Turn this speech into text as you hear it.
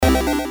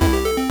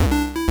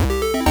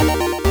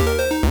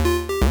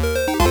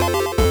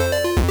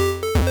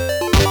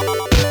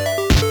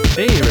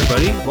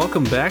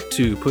welcome back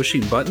to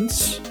Pushing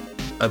Buttons,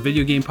 a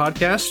video game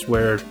podcast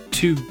where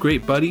two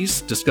great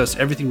buddies discuss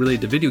everything related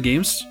to video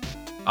games.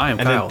 I am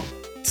Kyle.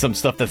 Some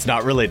stuff that's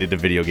not related to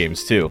video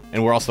games, too.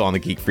 And we're also on the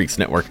Geek Freaks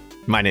Network.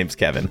 My name's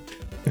Kevin.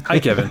 Hi,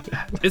 Kevin.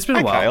 It's been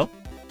a while. Kyle.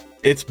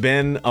 It's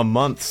been a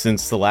month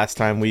since the last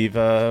time we've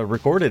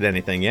recorded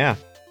anything, yeah.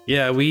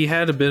 Yeah, we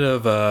had a bit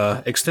of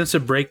a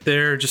extensive break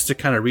there just to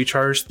kind of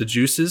recharge the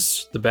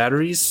juices, the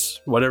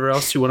batteries, whatever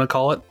else you want to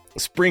call it.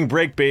 Spring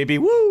break, baby.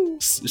 Woo!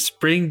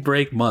 Spring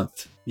break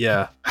month.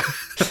 Yeah.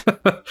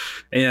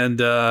 And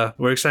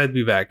we're excited to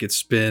be back.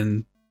 It's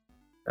been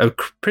a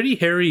pretty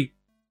hairy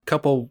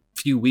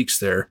few weeks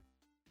there.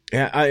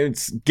 Yeah,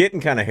 it's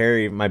getting kind of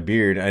hairy, my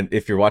beard.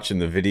 If you're watching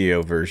the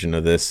video version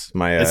of this,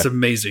 it's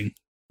amazing.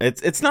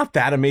 It's not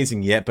that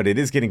amazing yet, but it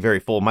is getting very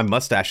full. My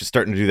mustache is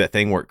starting to do that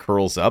thing where it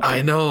curls up.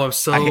 I know. I'm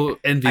so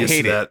envious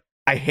of that.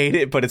 I hate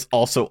it, but it's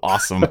also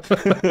awesome.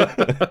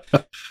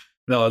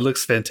 No, it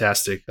looks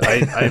fantastic.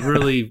 I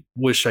really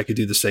wish I could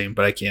do the same,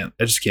 but I can't.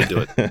 I just can't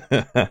do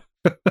it.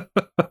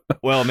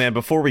 Well, man,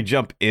 before we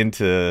jump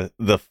into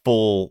the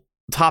full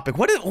topic,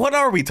 what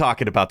are we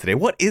talking about today?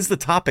 What is the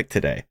topic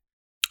today?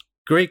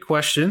 Great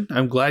question.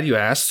 I'm glad you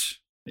asked.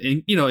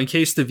 In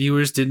case the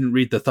viewers didn't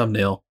read the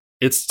thumbnail,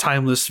 it's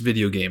timeless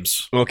video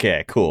games.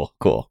 Okay, cool.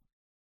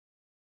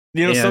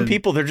 Some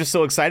people, they're just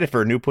so excited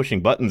for new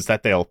Pushing Buttons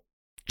that they'll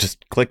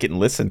just click it and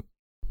listen.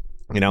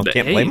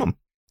 Can't blame them.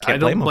 I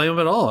don't blame them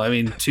at all. I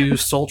mean, two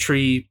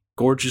sultry,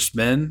 gorgeous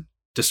men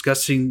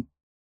discussing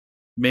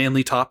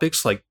manly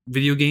topics like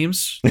video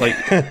games. Like,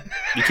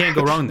 you can't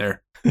go wrong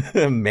there.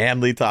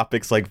 Manly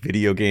topics like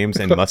video games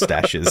and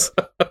mustaches.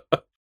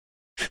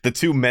 The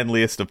two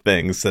manliest of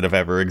things that have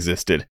ever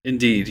existed.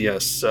 Indeed,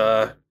 yes.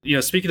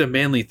 Speaking of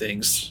manly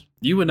things,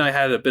 you and I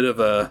had a bit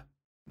of a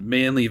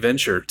manly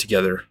venture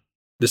together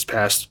this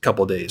past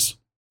couple days.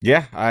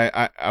 Yeah,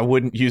 I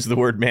wouldn't use the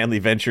word manly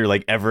venture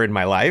like ever in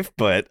my life,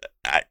 but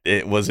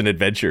it was an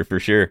adventure for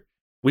sure.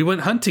 We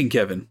went hunting,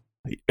 Kevin.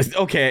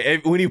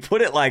 Okay, when you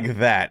put it like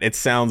that, it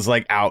sounds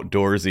like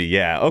outdoorsy.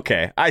 Yeah,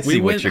 okay, I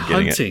see what you're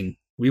getting at.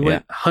 We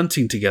went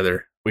hunting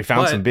together. We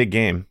found some big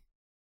game.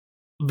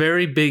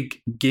 Very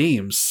big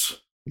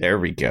games. There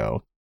we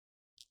go.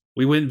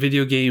 We went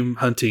video game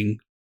hunting.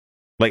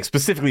 Like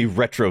specifically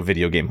retro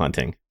video game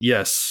hunting.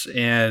 Yes,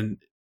 and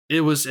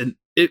it was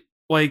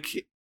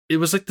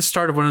like the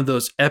start of one of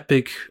those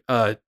epic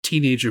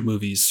teenager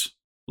movies,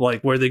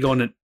 like where they go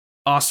on an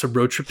awesome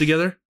road trip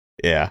together.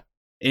 Yeah.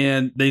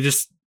 And they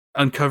just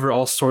uncover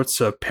all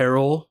sorts of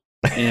peril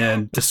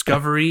and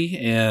discovery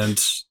and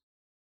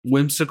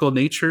whimsical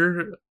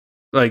nature,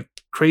 like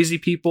crazy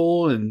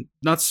people and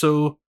not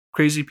so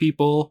crazy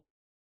people.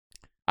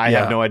 I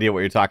have no idea what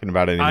you're talking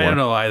about anymore. I don't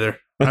know either.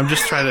 I'm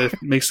just trying to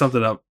make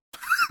something up.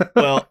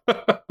 Well,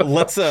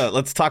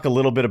 let's talk a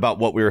little bit about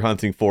what we were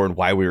hunting for and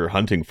why we were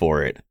hunting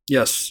for it.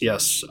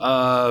 Yes.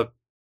 I'll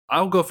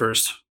go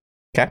first.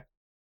 Okay.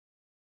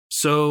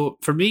 So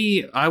for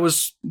me, I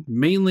was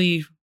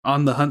mainly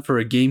on the hunt for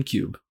a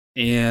GameCube,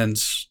 and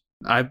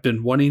I've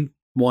been wanting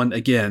one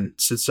again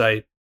since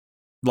I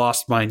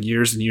lost mine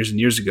years and years and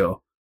years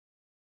ago.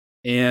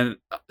 And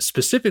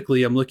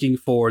specifically, I'm looking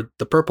for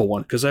the purple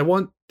one because I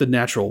want the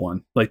natural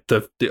one, like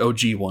the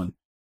OG one.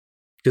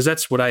 Because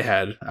that's what I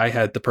had. I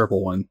had the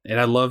purple one, and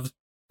I love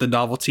the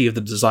novelty of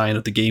the design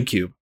of the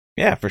GameCube.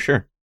 Yeah, for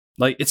sure.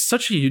 Like, it's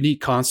such a unique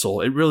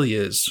console. It really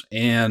is.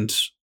 And,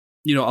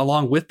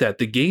 along with that,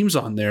 the games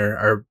on there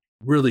are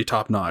really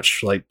top notch.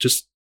 Like,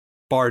 just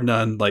bar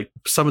none, like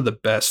some of the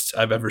best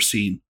I've ever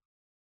seen.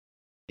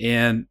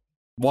 And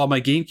while my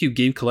GameCube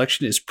game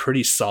collection is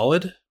pretty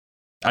solid,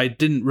 I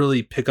didn't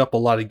really pick up a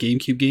lot of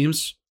GameCube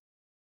games.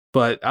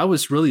 But I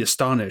was really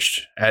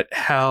astonished at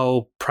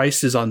how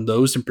prices on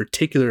those in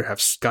particular have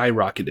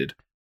skyrocketed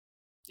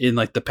in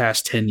like the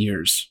past 10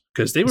 years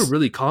because they were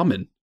really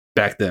common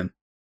back then.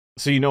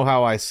 So you know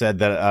how I said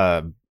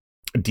that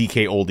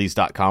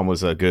DKoldies.com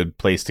was a good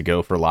place to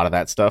go for a lot of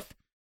that stuff?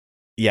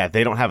 Yeah,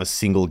 they don't have a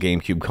single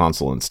GameCube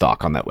console in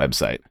stock on that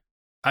website.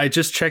 I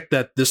just checked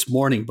that this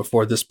morning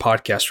before this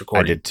podcast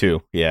recording. I did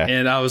too, yeah.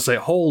 And I was like,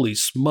 holy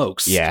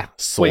smokes. Yeah,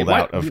 sold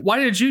out. Why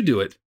did you do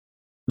it?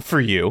 For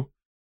you.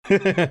 You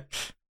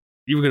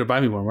were going to buy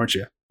me one, weren't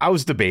you? I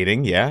was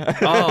debating, yeah.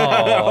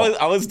 Oh.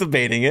 I was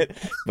debating it,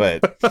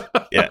 but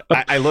yeah,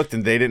 I looked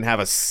and they didn't have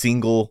a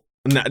single,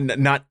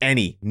 not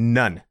any,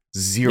 none,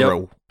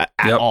 zero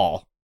at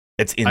all.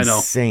 It's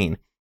insane.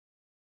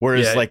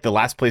 Whereas like the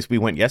last place we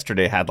went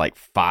yesterday had like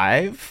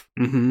 5.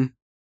 Mm-hmm.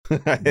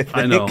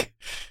 I know.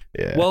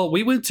 Yeah. Well,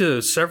 we went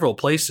to several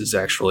places,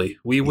 actually.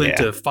 We went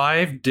to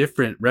 5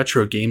 different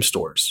retro game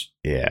stores.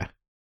 Yeah.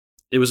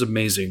 It was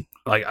amazing.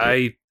 Like,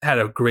 I had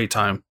a great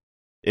time.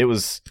 It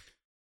was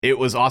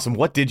awesome.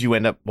 What did you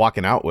end up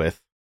walking out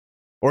with?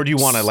 Or do you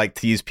want to like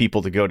tease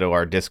people to go to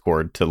our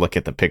Discord to look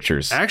at the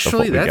pictures?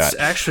 Actually, that's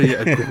actually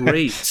a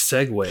great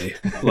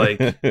segue. Like,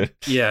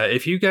 yeah,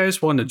 if you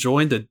guys want to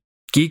join the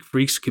Geek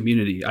Freaks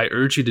community, I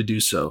urge you to do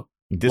so.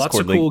 Discord lots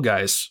of cool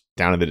guys.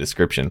 Down in the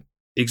description.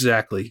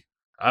 Exactly.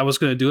 I was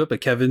going to do it, but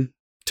Kevin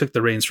took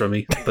the reins from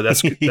me, but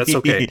that's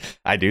okay.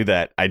 I do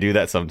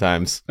that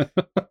sometimes.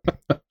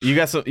 You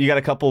got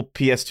a couple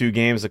PS2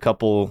 games, a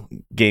couple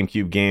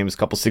GameCube games, a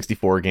couple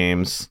 64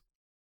 games.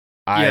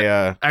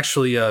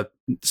 Actually,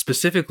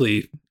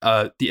 specifically,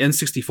 the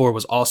N64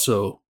 was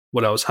also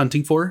what I was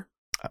hunting for.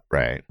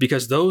 Right.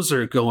 Because those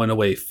are going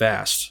away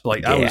fast.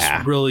 Like, I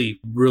was really,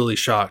 really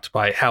shocked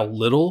by how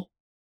little,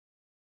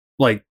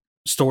 like,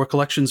 store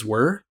collections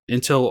were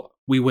until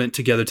we went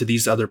together to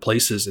these other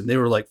places, and they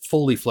were, like,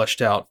 fully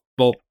fleshed out.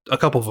 Well, a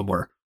couple of them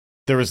were.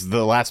 There was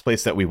the last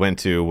place that we went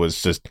to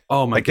was just,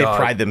 oh my God. They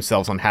pride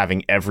themselves on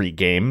having every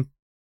game.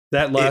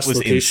 That last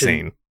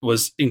location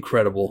was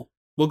incredible.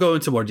 We'll go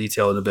into more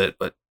detail in a bit,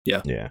 but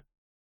yeah. Yeah.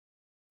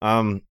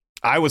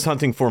 I was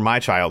hunting for my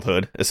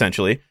childhood,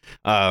 essentially.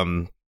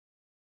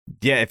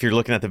 If you're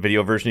looking at the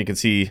video version, you can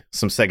see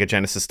some Sega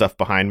Genesis stuff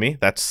behind me.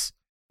 That's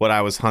what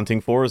I was hunting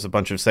for, is a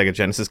bunch of Sega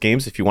Genesis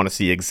games. If you want to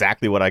see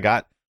exactly what I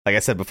got, like I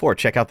said before,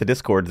 check out the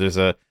Discord. There's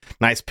a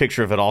nice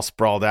picture of it all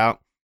sprawled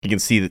out. You can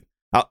see that.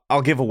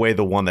 I'll give away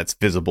the one that's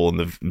visible in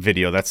the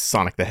video. That's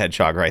Sonic the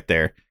Hedgehog right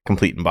there,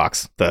 complete in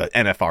box, the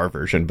NFR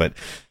version. But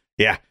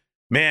yeah,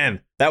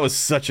 man, that was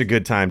such a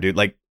good time, dude.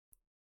 Like,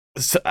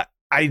 so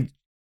I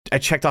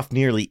checked off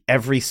nearly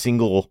every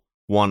single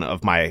one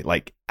of my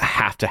like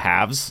have to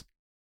haves.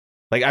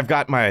 Like, I've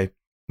got my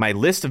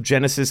list of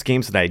Genesis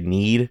games that I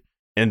need,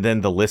 and then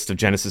the list of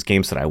Genesis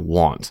games that I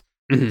want.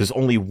 Mm-hmm. There's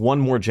only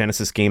one more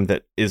Genesis game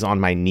that is on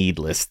my need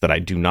list that I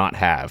do not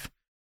have,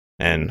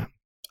 and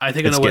I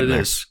think I know what it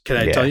is. Can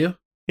I tell you?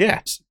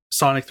 Yeah.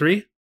 Sonic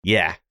 3?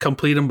 Yeah.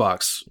 Complete in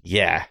box.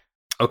 Yeah.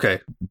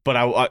 Okay.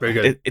 But very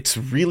good. It's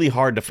really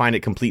hard to find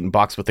it complete in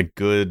box with a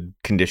good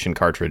condition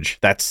cartridge.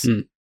 That's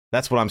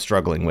what I'm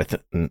struggling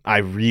with. And I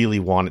really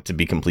want it to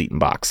be complete in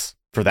box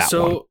for that one.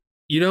 So,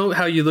 you know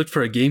how you looked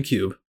for a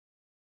GameCube?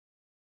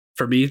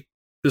 For me,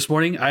 this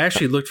morning, I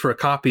actually looked for a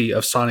copy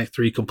of Sonic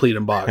 3 complete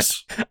in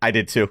box. I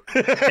did too.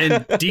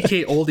 And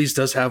DK Oldies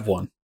does have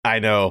one. I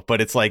know,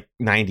 but it's like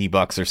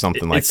 $90 or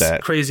something like that.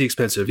 It's crazy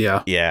expensive,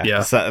 yeah.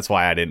 Yeah. So that's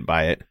why I didn't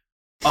buy it.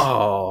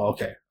 Oh,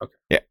 okay.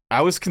 Yeah,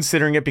 I was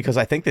considering it because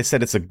I think they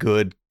said it's a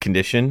good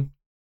condition,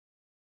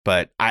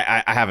 but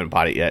I haven't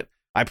bought it yet.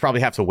 I probably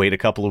have to wait a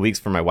couple of weeks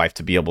for my wife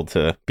to be able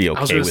to be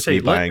okay with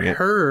me buying it. Let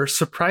her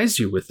surprise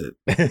you with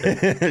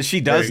it. She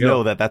does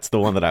know that that's the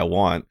one that I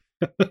want.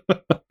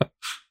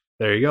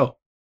 There you go.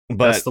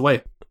 But that's the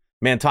way.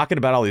 Man, talking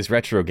about all these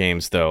retro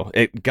games, though,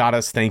 it got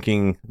us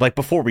thinking, like,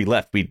 before we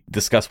left, we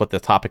discussed what the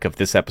topic of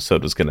this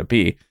episode was going to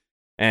be.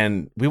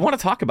 And we want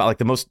to talk about, like,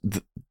 the most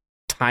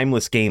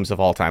timeless games of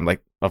all time.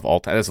 Like, of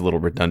all time, that's a little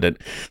redundant.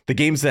 The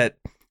games that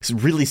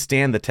really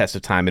stand the test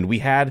of time. And we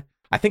had,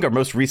 I think our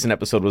most recent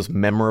episode was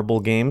memorable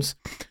games.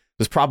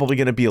 There's probably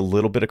going to be a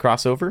little bit of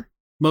crossover.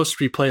 Most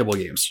replayable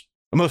games.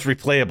 Most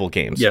replayable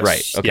games, yes,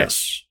 right. Okay.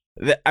 Yes.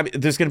 I mean,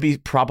 there's going to be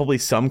probably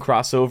some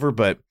crossover,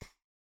 but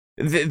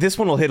this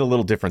one will hit a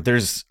little different.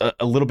 There's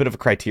a little bit of a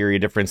criteria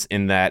difference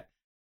in that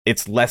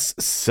it's less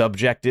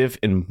subjective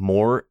and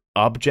more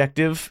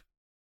objective,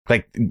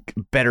 like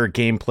better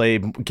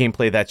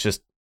gameplay that's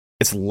just,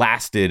 it's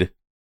lasted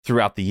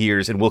throughout the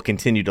years and will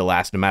continue to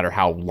last no matter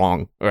how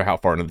long or how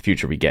far into the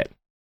future we get.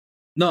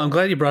 No, I'm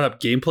glad you brought up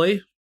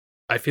gameplay.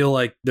 I feel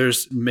like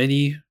there's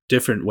many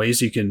different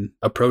ways you can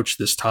approach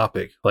this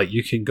topic. Like,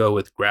 you can go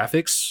with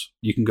graphics,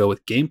 you can go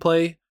with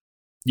gameplay,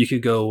 you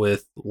could go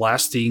with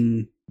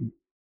lasting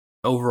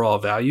overall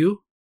value,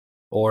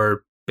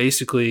 or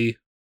basically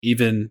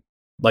even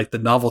like the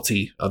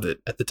novelty of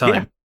it at the time.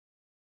 Yeah.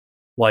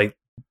 Like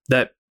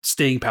that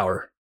staying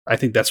power. I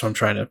think that's what I'm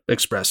trying to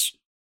express.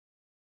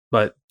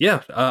 But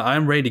yeah,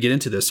 I'm ready to get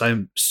into this.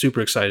 I'm super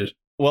excited.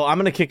 Well, I'm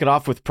going to kick it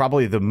off with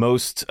probably the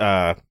most,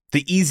 the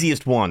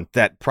easiest one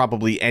that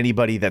probably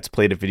anybody that's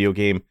played a video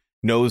game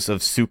knows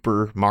of,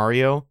 Super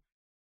Mario.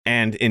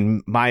 And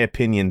in my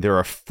opinion, there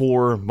are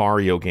 4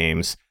 Mario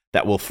games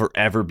that will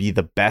forever be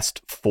the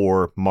best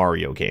 4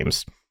 Mario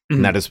games. Mm-hmm.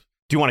 And that is,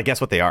 do you want to guess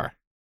what they are?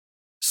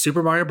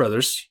 Super Mario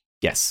Brothers.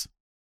 Yes.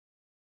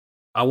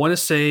 I want to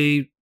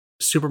say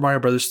Super Mario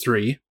Brothers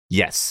 3.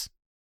 Yes.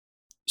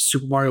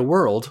 Super Mario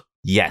World.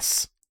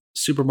 Yes.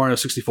 Super Mario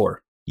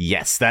 64.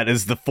 Yes, that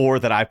is the 4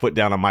 that I put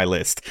down on my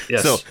list.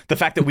 Yes. So the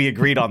fact that we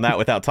agreed on that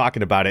without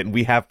talking about it, and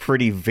we have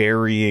pretty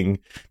varying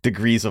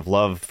degrees of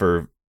love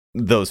for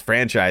those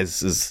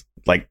franchises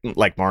like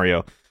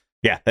Mario.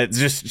 Yeah, that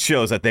just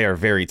shows that they are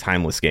very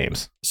timeless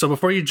games. So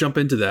before you jump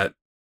into that,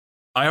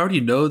 I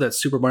already know that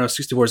Super Mario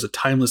 64 is a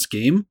timeless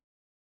game.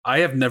 I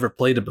have never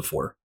played it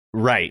before.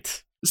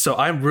 Right. So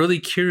I'm really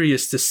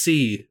curious to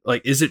see,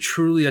 like, is it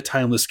truly a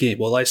timeless game?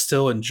 Will I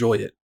still enjoy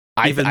it?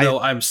 Even though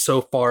I'm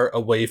so far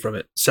away from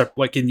it,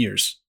 like in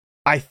years.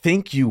 I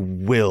think you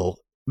will,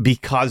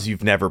 because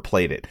you've never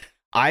played it.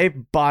 I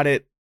bought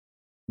it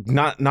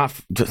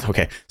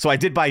okay. So I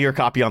did buy your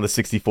copy on the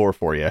 64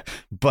 for you,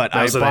 but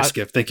that was a nice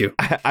gift. Thank you.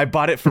 I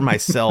bought it for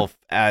myself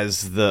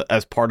as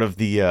part of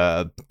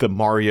the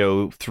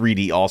Mario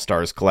 3D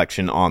All-Stars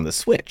collection on the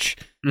Switch.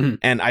 Mm-hmm.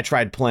 And I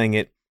tried playing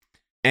it,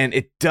 and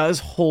it does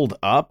hold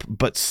up,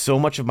 but so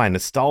much of my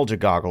nostalgia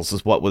goggles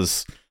is what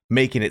was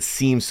making it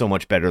seem so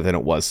much better than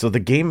it was. So the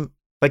game,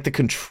 like the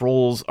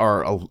controls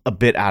are a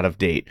bit out of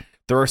date.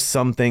 There are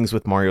some things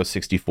with Mario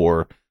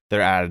 64 that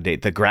are out of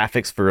date. The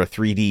graphics for a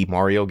 3D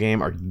Mario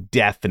game are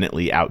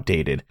definitely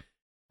outdated.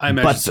 I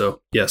imagine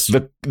so, yes.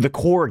 The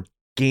core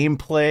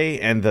gameplay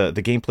and the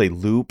gameplay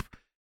loop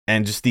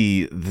and just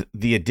the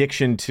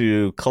addiction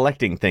to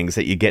collecting things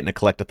that you get in a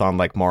collectathon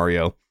like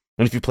Mario.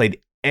 And if you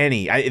played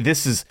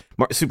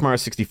Super Mario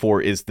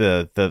 64 is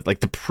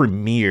the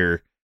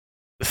premier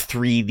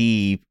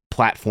 3D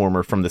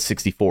platformer from the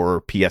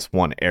 64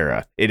 PS1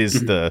 era. It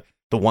is the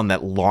one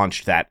that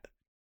launched that,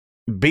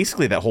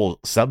 basically that whole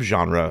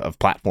subgenre of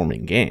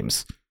platforming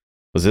games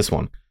was this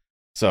one.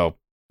 So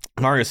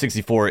Mario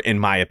 64, in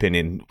my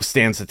opinion,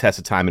 stands the test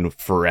of time and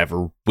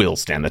forever will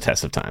stand the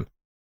test of time.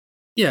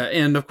 Yeah,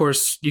 and of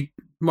course,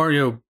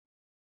 Mario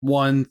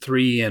 1,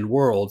 3, and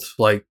World,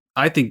 like,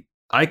 I think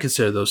I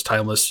consider those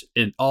timeless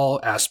in all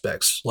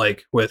aspects.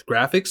 Like, with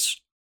graphics,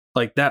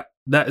 like, that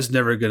is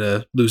never going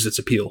to lose its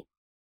appeal.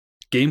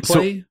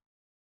 Gameplay,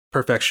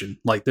 perfection.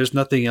 Like, there's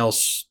nothing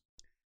else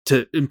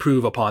to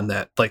improve upon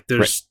that. Like,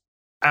 there's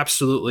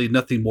absolutely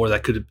nothing more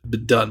that could have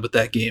been done with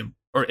that game,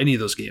 or any of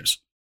those games.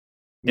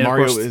 And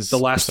Mario of course, is the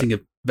lasting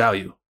of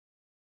value.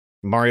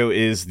 Mario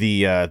is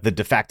the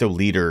de facto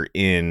leader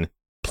in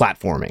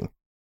platforming.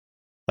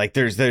 Like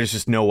there's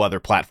just no other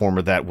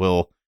platformer that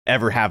will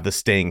ever have the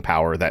staying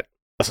power that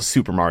a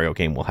Super Mario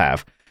game will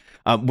have.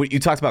 When you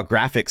talked about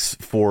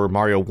graphics for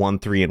Mario 1,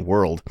 3, and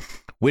World,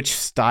 which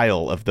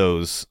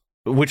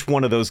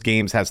one of those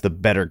games has the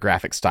better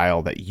graphic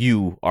style that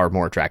you are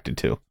more attracted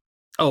to?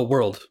 Oh,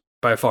 World,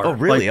 by far. Oh,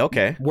 really? Like,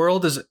 okay.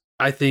 World is,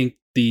 I think,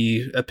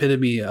 the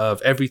epitome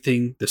of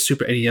everything the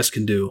Super NES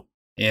can do.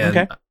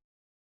 And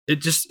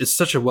it's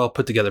such a well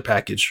put together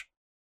package.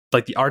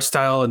 Like the art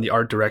style and the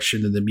art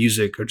direction and the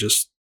music are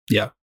just,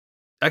 I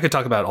could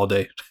talk about it all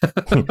day.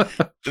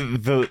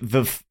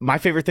 My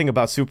favorite thing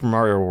about Super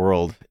Mario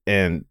World,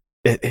 and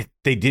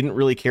they didn't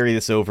really carry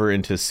this over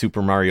into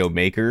Super Mario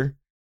Maker,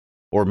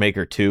 or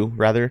Maker 2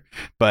 rather,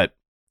 but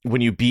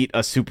when you beat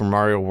a Super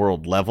Mario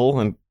World level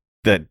and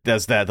that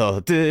does that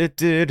yep,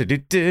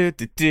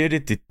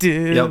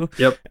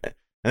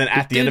 and then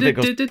at the end of it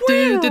goes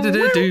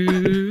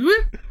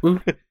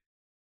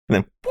and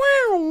then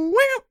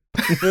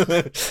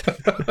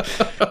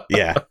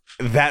yeah,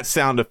 that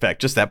sound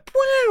effect, just that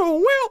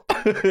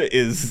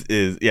is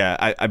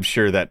I'm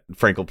sure that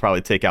Frank will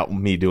probably take out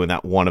me doing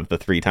that one of the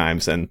 3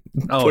 times and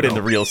put in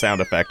the real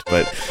sound effect,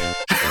 but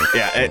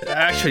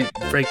actually,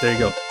 Frank, there you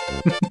go.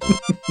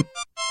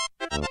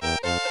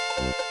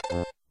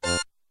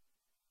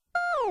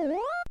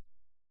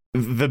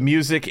 The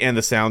music and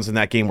the sounds in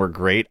that game were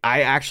great.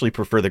 I actually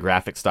prefer the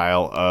graphic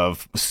style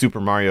of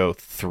Super Mario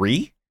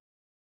 3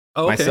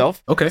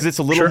 myself. Okay. Because it's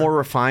a little more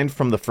refined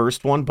from the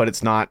first one, but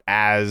it's not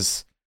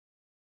as,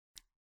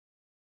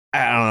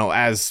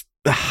 I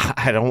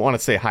don't want to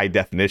say high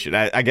definition.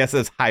 I guess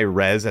as high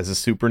res as a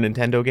Super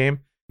Nintendo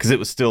game, because it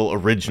was still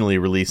originally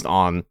released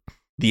on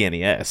the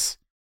NES.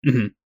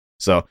 Mm-hmm.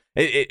 So,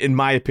 in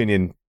my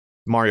opinion,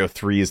 Mario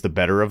 3 is the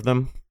better of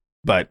them,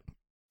 but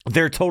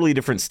they're totally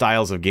different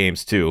styles of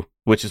games too,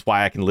 which is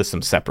why I can list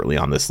them separately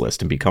on this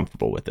list and be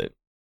comfortable with it.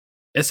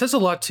 It says a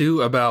lot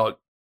too about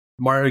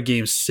Mario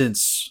games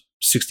since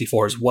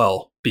 64 as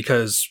well,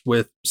 because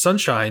with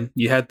Sunshine,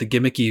 you had the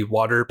gimmicky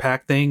water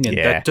pack thing, and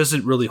that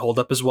doesn't really hold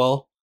up as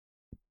well.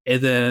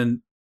 And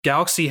then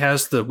Galaxy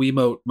has the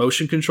Wiimote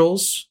motion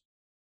controls,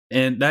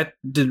 and that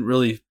didn't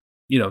really,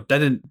 that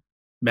didn't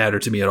matter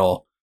to me at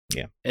all.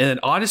 Yeah. And then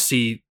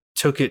Odyssey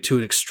took it to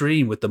an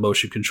extreme with the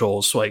motion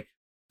controls, like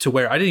to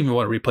where I didn't even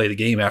want to replay the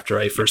game after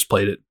I first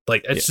played it.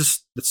 Like,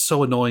 it's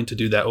so annoying to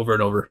do that over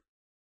and over.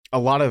 A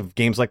lot of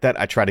games like that,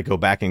 I try to go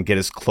back and get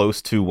as close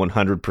to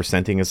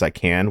 100%ing as I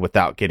can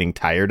without getting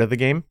tired of the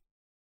game.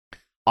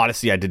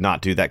 Odyssey, I did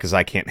not do that because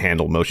I can't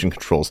handle motion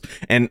controls.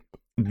 And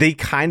they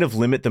kind of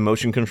limit the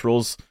motion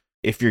controls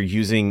if you're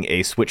using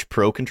a Switch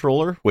Pro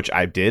controller, which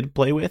I did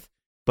play with,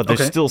 but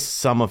there's still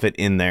some of it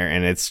in there,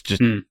 and it's just...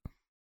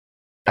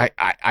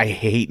 I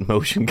hate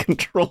motion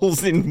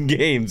controls in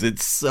games.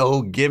 It's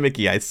so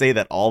gimmicky. I say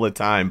that all the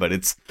time, but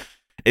it's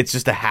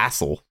just a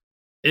hassle.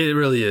 It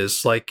really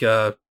is. Like,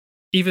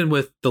 even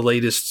with the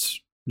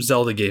latest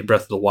Zelda game,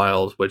 Breath of the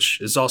Wild, which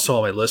is also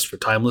on my list for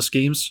timeless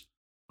games,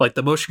 like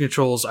the motion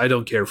controls, I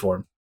don't care for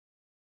them.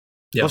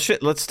 Yep. Well,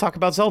 shit, let's talk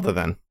about Zelda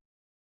then.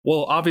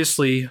 Well,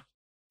 obviously,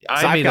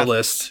 I made a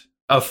list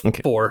of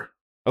 4.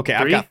 Okay,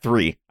 I've got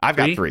 3. I've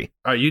got 3.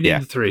 All right, you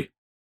need 3.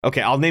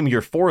 Okay, I'll name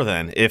your 4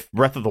 then. If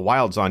Breath of the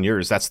Wild's on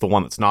yours, that's the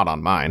one that's not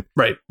on mine.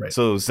 Right.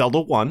 So Zelda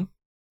 1,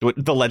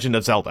 The Legend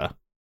of Zelda.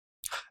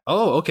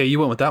 Oh, okay, you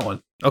went with that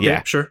one.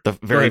 Okay, sure. The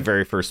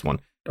very first one.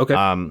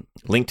 Okay.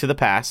 Link to the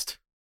Past,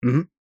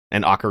 and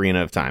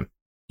Ocarina of Time.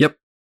 Yep.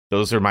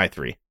 Those are my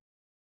 3.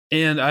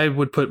 And I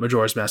would put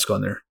Majora's Mask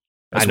on there.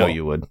 I know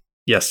you would.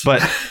 Yes.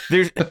 But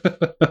there's...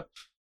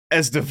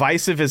 as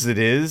divisive as it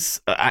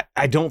is,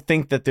 I don't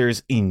think that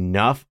there's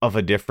enough of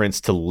a difference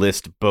to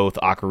list both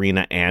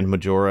Ocarina and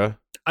Majora.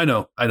 I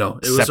know. It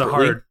was separately. a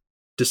hard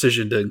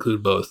decision to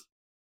include both.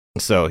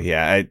 So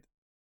yeah,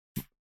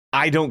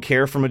 I don't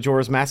care for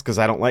Majora's Mask because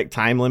I don't like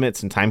time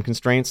limits and time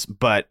constraints,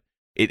 but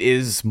it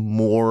is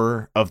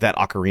more of that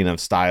Ocarina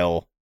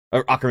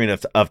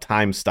of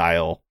Time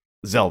style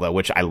Zelda,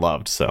 which I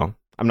loved. So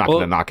I'm not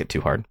going to knock it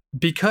too hard.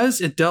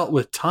 Because it dealt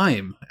with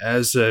time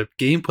as a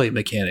gameplay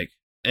mechanic,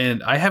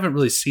 and I haven't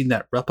really seen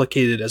that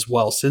replicated as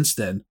well since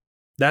then.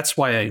 That's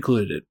why I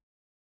included it.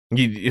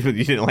 You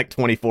didn't like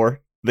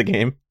 24, the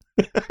game?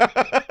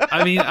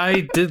 I mean,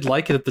 I did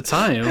like it at the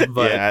time,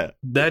 but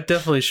that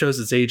definitely shows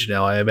its age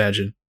now, I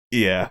imagine.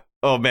 Yeah.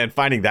 Oh man,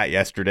 finding that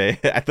yesterday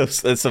at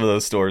some of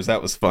those stores,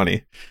 that was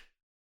funny.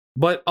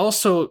 But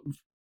also,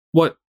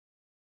 what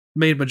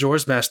made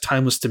Majora's Mask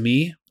timeless to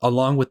me,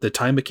 along with the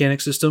time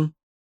mechanic system,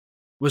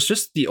 was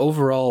just the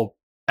overall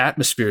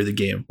atmosphere of the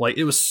game. Like,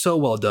 it was so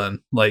well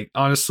done. Like,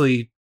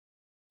 honestly,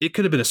 it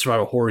could have been a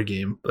survival horror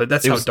game, but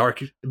that's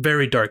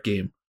very dark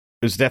game.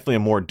 It was definitely a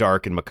more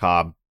dark and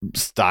macabre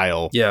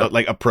style,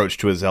 like approach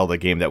to a Zelda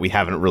game that we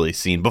haven't really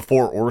seen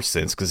before or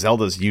since, because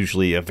Zelda's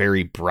usually a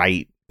very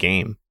bright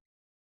game.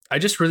 I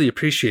just really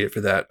appreciate it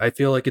for that. I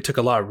feel like it took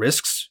a lot of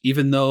risks,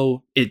 even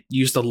though it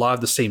used a lot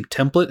of the same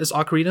template as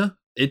Ocarina.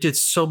 It did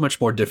so much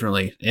more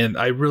differently, and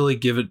I really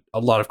give it a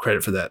lot of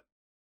credit for that.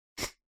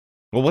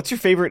 Well, what's your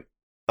favorite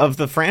of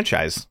the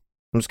franchise?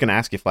 I'm just going to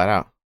ask you flat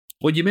out.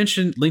 Well, you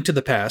mentioned Link to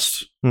the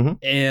Past,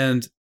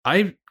 and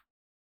I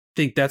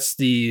think that's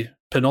the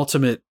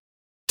penultimate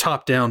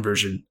top-down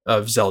version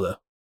of Zelda.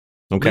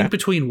 Okay. Link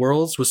Between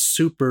Worlds was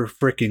super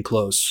freaking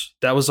close.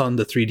 That was on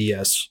the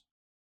 3DS.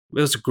 It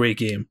was a great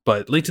game,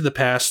 but Link to the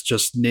Past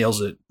just nails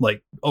it.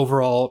 Like,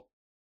 overall,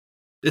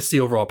 it's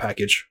the overall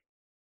package.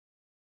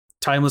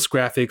 Timeless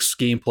graphics,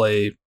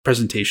 gameplay,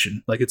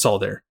 presentation. Like, it's all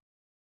there.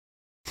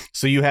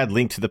 So you had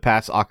Link to the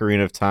Past,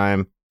 Ocarina of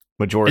Time,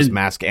 Majora's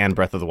Mask, and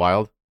Breath of the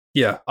Wild?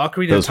 Yeah,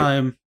 Ocarina of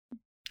Time,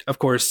 of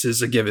course,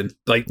 is a given.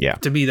 Like,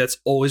 to me, that's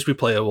always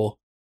replayable.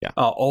 Yeah.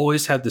 I'll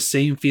always have the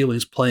same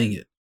feelings playing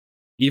it.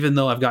 Even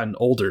though I've gotten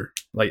older,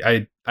 like,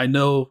 I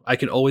know I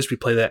can always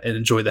replay that and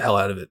enjoy the hell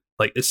out of it.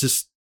 Like, it's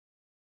just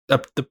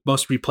the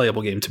most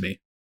replayable game to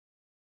me,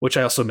 which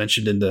I also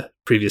mentioned in the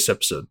previous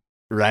episode.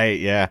 Right,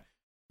 yeah.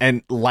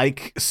 And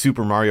like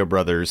Super Mario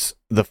Brothers,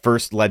 the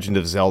first Legend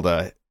of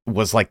Zelda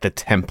was like the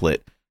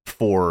template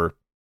for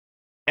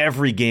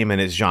every game in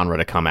its genre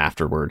to come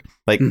afterward.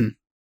 Like,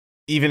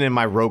 even in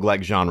my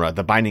roguelike genre,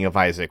 The Binding of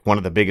Isaac, one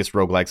of the biggest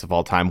roguelikes of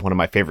all time, one of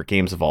my favorite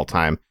games of all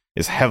time,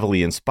 is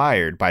heavily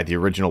inspired by the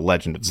original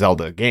Legend of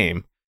Zelda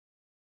game.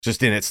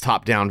 Just in its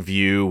top-down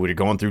view, when you're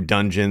going through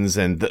dungeons,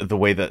 and the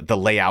way that the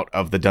layout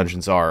of the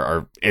dungeons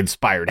are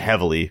inspired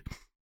heavily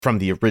from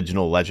the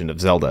original Legend of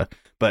Zelda.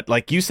 But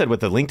like you said with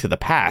the Link to the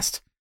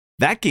Past,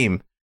 that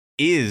game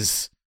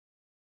is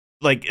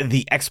like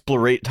the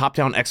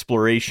top-down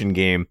exploration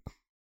game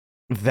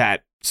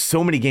that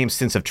so many games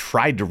since have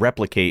tried to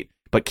replicate,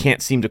 but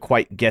can't seem to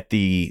quite get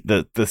the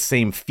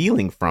same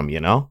feeling from, you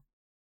know?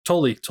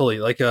 Totally.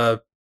 Like,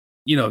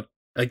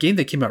 a game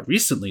that came out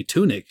recently,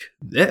 Tunic,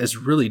 that is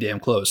really damn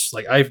close.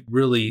 Like, I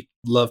really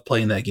love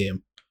playing that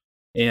game,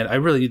 and I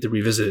really need to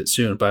revisit it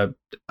soon, but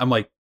I'm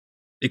like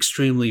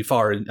extremely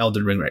far in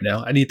Elden Ring right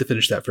now. I need to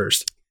finish that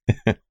first.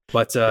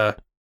 But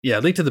yeah,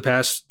 Link to the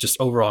Past, just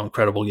overall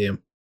incredible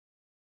game.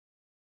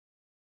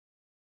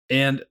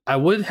 And I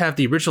would have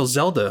the original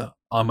Zelda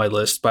on my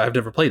list, but I've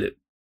never played it.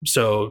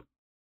 So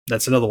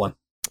that's another one.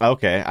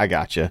 Okay, I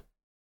gotcha.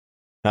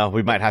 Oh,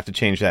 we might have to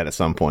change that at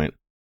some point.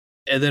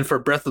 And then for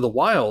Breath of the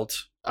Wild,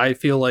 I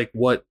feel like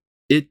what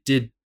it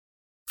did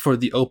for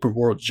the open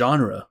world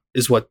genre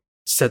is what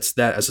sets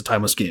that as a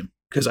timeless game.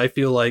 Because I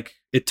feel like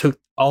it took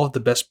all of the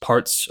best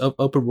parts of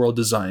open world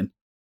design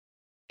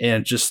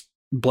and just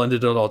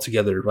blended it all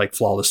together like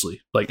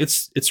flawlessly. Like,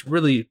 it's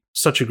really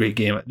such a great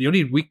game. The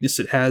only weakness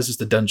it has is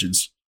the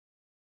dungeons.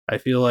 I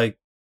feel like,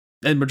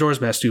 and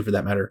Majora's Mask too, for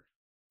that matter,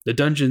 the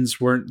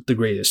dungeons weren't the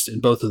greatest in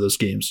both of those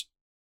games.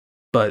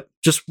 But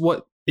just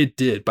what it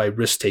did by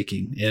risk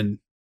taking and,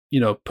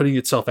 putting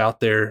itself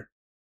out there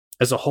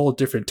as a whole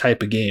different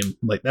type of game,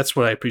 like, that's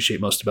what I appreciate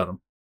most about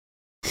them.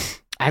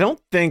 I don't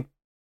think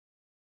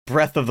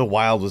Breath of the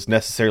Wild was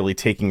necessarily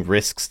taking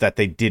risks that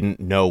they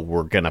didn't know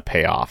were gonna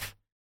pay off.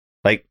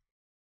 Like,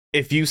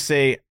 if you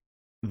say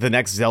the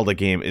next Zelda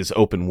game is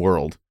open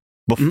world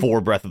before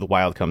Breath of the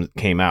Wild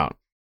came out,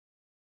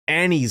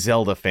 any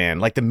Zelda fan,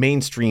 like the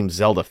mainstream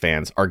Zelda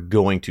fans, are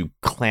going to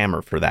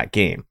clamor for that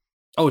game.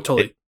 Oh,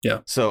 totally.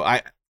 Yeah. So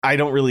I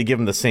don't really give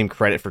them the same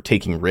credit for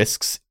taking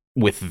risks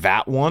with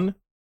that one,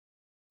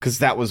 because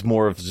that was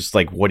more of just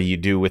like, what do you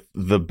do with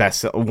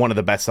one of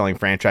the best-selling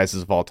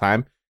franchises of all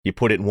time? You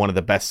put it in one of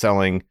the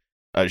best-selling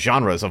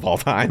genres of all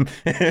time,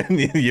 and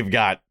you've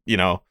got,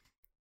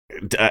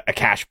 a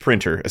cash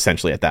printer,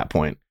 essentially, at that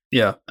point.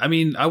 Yeah, I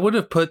mean, I would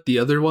have put the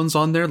other ones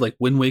on there, like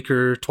Wind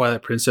Waker,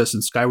 Twilight Princess,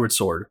 and Skyward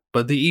Sword,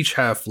 but they each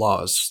have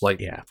flaws.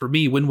 Like, for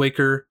me, Wind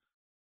Waker,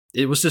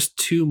 it was just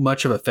too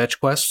much of a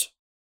fetch quest.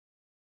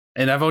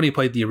 And I've only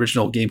played the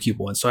original GameCube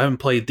one, so I haven't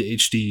played the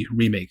HD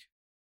remake.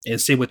 And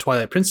same with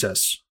Twilight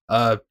Princess.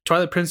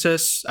 Twilight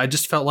Princess, I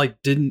just felt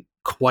like didn't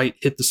quite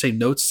hit the same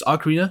notes as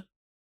Ocarina.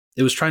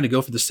 it was trying to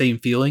go for the same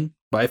feeling,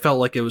 but I felt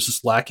like it was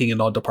just lacking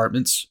in all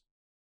departments.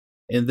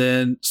 And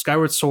then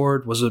Skyward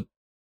Sword was,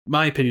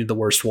 my opinion, the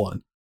worst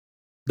one.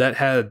 That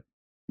had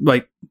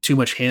like too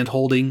much hand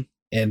holding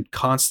and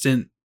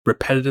constant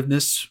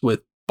repetitiveness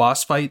with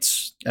boss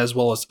fights as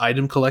well as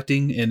item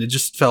collecting, and it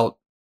just felt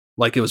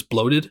like it was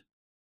bloated.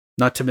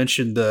 Not to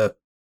mention the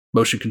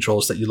motion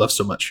controls that you love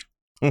so much.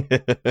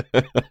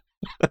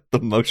 The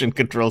motion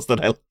controls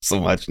that I love so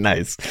much.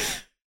 Nice.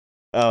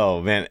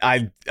 Oh man,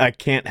 I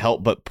can't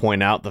help but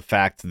point out the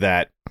fact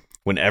that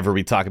whenever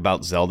we talk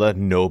about Zelda,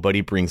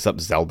 nobody brings up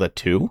Zelda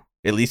 2,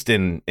 at least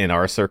in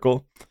our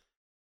circle.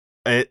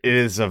 It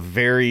is a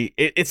very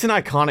it's an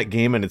iconic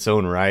game in its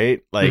own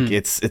right. Like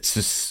it's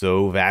just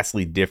so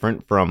vastly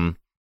different from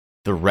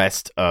the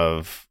rest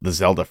of the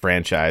Zelda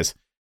franchise.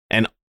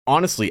 And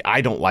honestly,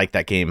 I don't like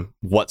that game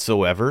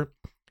whatsoever,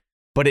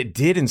 but it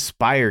did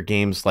inspire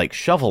games like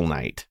Shovel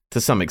Knight to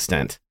some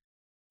extent.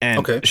 And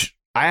okay.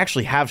 I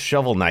actually have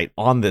Shovel Knight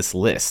on this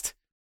list.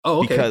 Oh,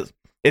 okay. Because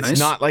it's nice.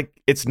 not like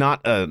it's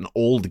not an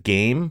old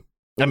game.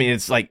 I mean,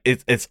 it's like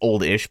it's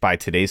old-ish by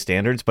today's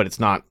standards, but it's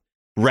not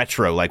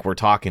retro like we're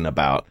talking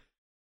about.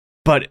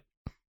 But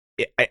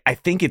I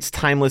think it's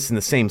timeless in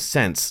the same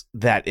sense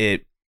that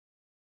it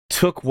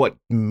took what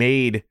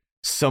made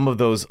some of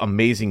those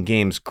amazing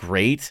games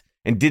great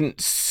and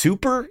didn't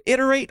super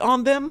iterate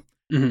on them,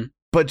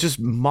 but just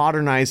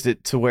modernized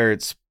it to where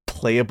it's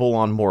playable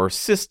on more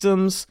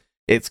systems.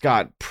 It's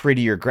got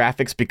prettier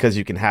graphics because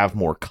you can have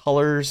more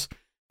colors,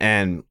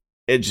 and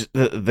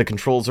the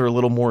controls are a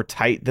little more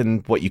tight than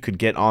what you could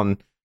get on,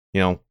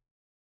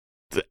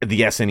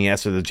 the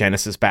SNES or the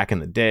Genesis back in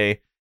the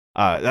day.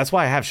 That's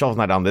why I have Shovel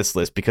Knight on this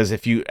list, because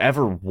if you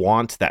ever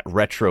want that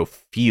retro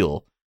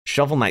feel,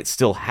 Shovel Knight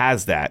still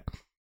has that,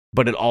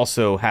 but it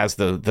also has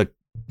the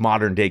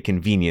modern day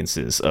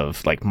conveniences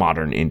of like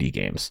modern indie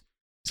games.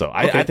 So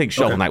I think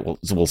Shovel Knight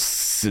will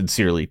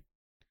sincerely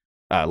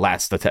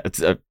last the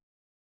test.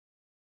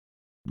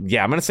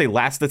 I'm gonna say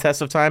last the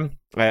test of time.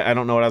 I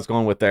don't know what I was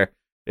going with there.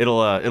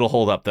 It'll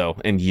hold up though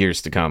in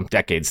years to come,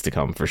 decades to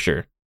come for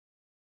sure.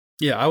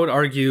 Yeah, I would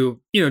argue,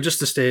 just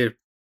to stay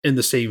in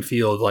the same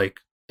field, like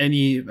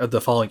any of the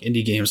following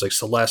indie games like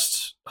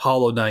Celeste,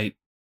 Hollow Knight,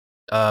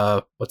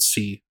 let's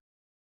see,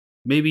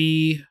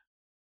 maybe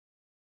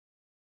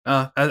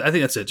I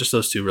think that's it. Just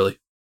those two, really.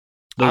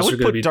 I would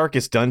put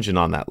Darkest Dungeon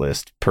on that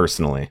list,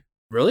 personally.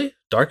 Really?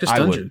 Darkest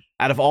Dungeon?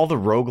 Out of all the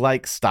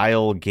roguelike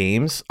style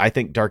games, I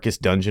think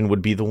Darkest Dungeon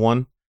would be the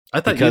one.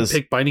 I thought you'd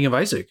pick Binding of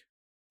Isaac.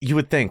 You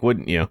would think,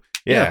 wouldn't you?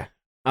 Yeah.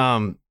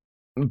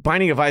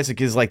 Binding of Isaac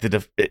is like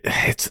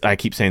I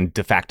keep saying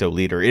de facto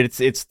leader. It's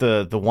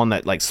the one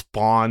that like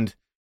spawned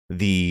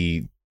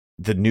the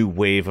new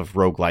wave of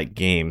roguelike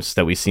games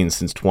that we've seen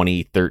since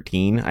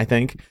 2013, I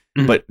think.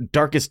 But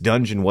Darkest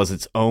Dungeon was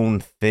its own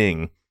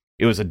thing.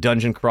 It was a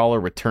dungeon crawler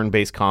with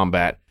turn-based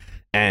combat,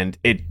 and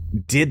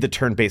it did the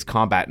turn-based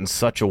combat in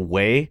such a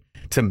way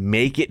to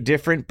make it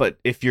different. But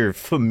if you're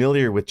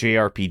familiar with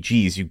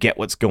JRPGs, you get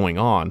what's going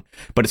on.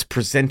 But it's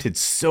presented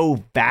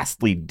so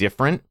vastly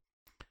different,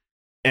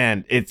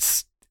 and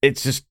it's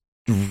just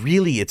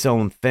really its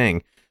own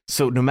thing.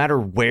 So no matter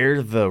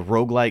where the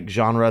roguelike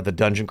genre, the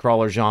dungeon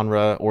crawler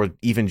genre, or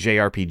even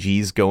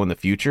JRPGs go in the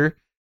future,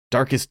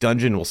 Darkest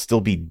Dungeon will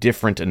still be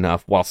different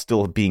enough while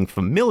still being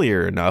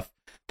familiar enough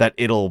that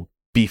it'll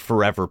be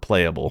forever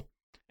playable.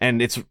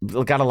 And it's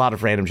got a lot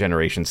of random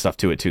generation stuff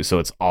to it too, so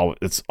it's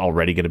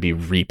already going to be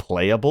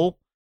replayable,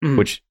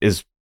 which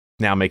is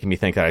now making me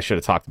think that I should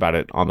have talked about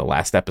it on the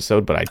last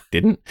episode, but I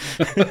didn't.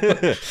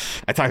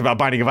 I talked about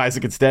Binding of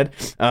Isaac instead.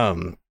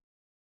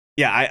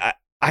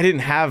 I didn't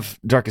have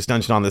Darkest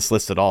Dungeon on this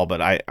list at all,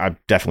 but I'm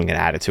definitely going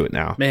to add it to it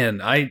now. Man,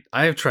 I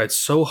have tried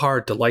so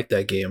hard to like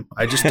that game.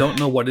 I just don't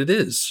know what it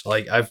is.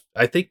 Like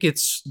I think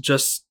it's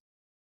just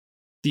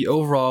the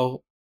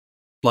overall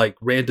like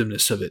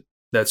randomness of it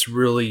that's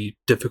really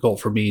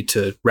difficult for me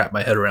to wrap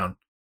my head around.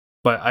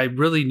 But I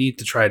really need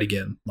to try it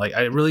again. Like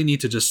I really need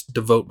to just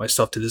devote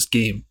myself to this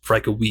game for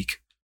like a week.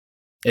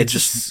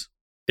 It's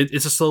a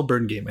slow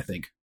burn game, I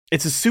think.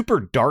 It's a super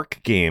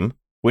dark game,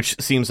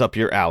 which seems up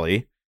your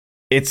alley.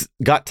 It's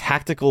got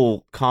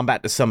tactical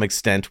combat to some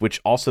extent, which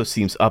also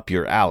seems up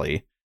your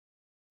alley.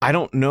 I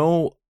don't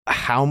know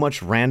how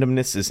much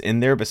randomness is in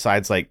there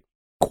besides like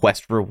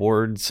quest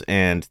rewards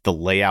and the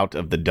layout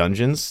of the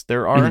dungeons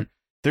there are.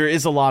 There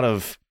is a lot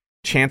of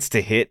chance to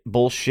hit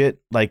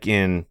bullshit. Like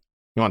you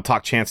want to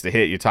talk chance to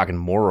hit, you're talking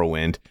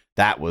Morrowind.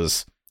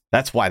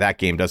 That's why that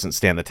game doesn't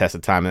stand the test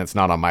of time, and it's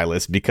not on my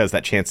list, because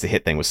that chance to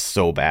hit thing was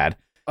so bad.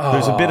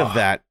 There's a bit of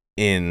that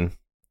in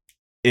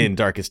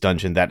Darkest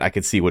Dungeon that I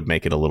could see would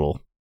make it a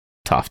little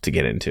tough to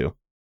get into.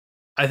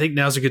 I think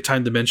now's a good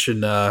time to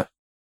mention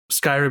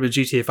Skyrim and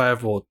GTA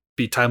 5 will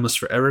be timeless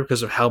forever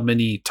because of how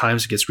many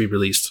times it gets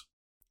re-released.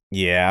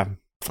 Yeah,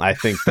 I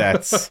think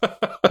that's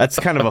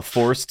kind of a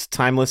forced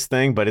timeless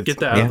thing, but it's get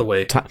that out of the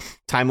way.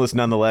 Timeless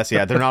nonetheless.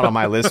 Yeah, they're not on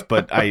my list,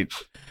 but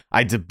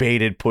I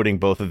debated putting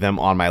both of them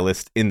on my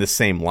list in the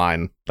same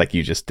line, like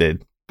you just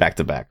did, back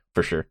to back,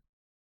 for sure.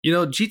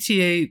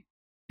 GTA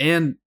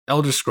and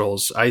Elder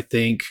Scrolls, I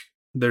think,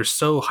 they're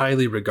so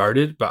highly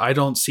regarded, but I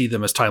don't see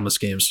them as timeless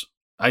games.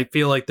 I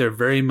feel like they're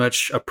very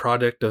much a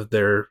product of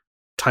their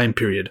time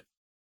period,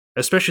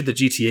 especially the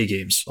GTA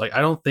games. Like,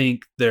 I don't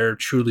think they're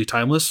truly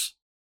timeless.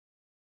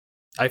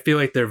 I feel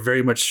like they're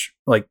very much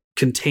like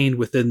contained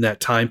within that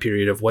time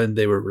period of when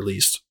they were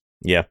released.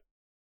 Yeah.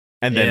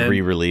 And then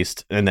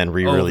re-released, and then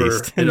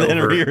re-released, and then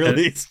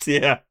re-released.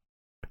 Yeah.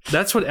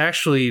 That's what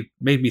actually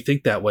made me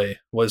think that way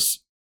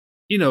was,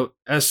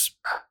 as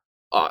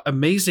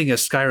amazing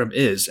as Skyrim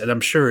is, and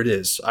I'm sure it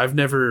is, I've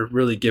never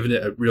really given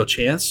it a real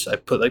chance. I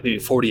put like maybe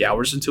 40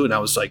 hours into it, and I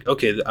was like,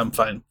 okay, I'm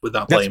fine with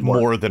not playing more.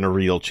 That's more than a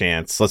real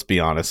chance, let's be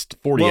honest.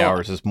 40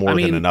 hours is more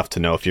than enough to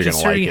know if you're going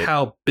to like it. Considering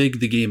how big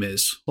the game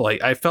is,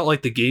 like, I felt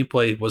like the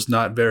gameplay was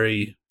not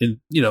very, it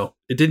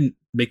didn't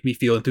make me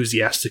feel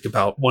enthusiastic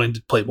about wanting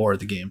to play more of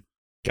the game.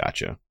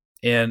 Gotcha.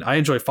 And I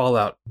enjoy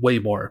Fallout way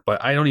more,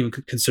 but I don't even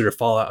consider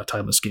Fallout a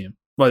timeless game.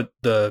 But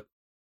the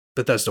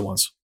Bethesda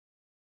ones.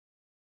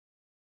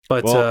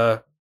 But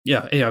go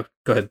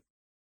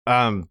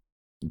ahead.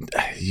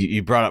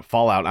 You brought up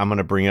Fallout. I'm going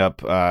to bring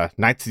up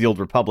Knights of the Old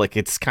Republic.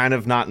 It's kind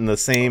of not in the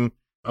same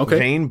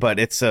vein, but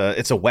it's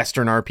a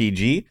Western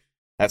RPG.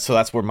 That's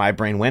where my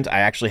brain went.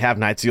 I actually have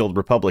Knights of the Old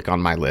Republic on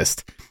my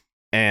list,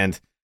 and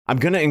I'm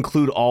going to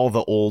include all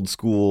the old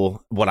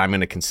school, what I'm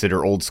going to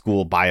consider old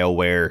school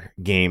BioWare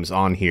games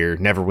on here.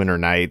 Neverwinter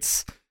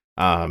Nights,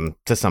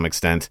 to some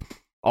extent.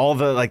 All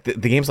the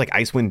games like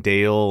Icewind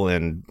Dale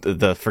and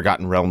the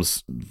Forgotten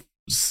Realms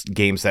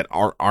games that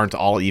aren't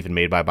all even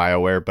made by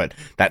BioWare, but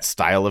that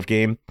style of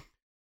game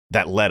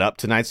that led up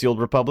to Knights of the Old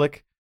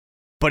Republic.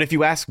 But if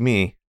you ask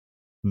me,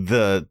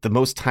 the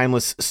most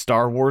timeless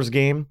Star Wars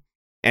game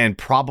and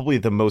probably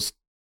the most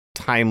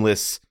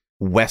timeless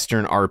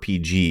Western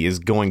RPG is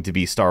going to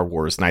be Star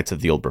Wars Knights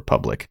of the Old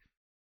Republic.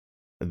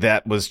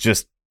 That was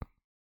just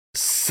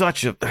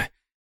such a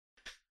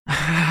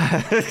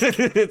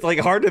it's like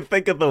hard to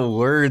think of the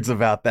words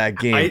about that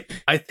game.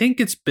 I think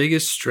its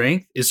biggest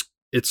strength is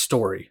its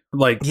story.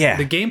 Like,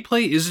 the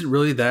gameplay isn't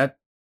really that,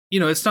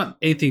 it's not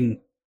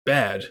anything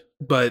bad,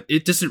 but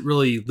it doesn't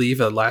really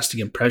leave a lasting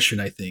impression,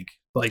 I think.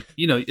 Like,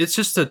 it's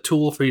just a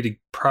tool for you to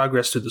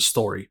progress through the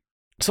story.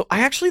 So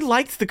I actually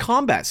liked the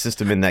combat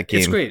system in that game.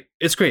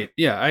 It's great.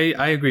 Yeah,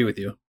 I agree with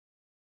you.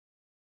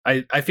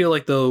 I feel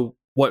like, though,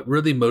 what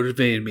really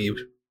motivated me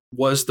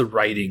was the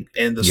writing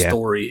and the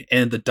story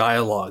and the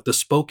dialogue, the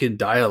spoken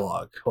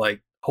dialogue.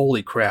 Like,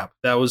 holy crap.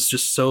 That was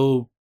just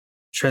so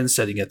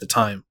trend-setting at the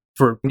time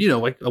for,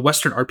 like a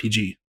Western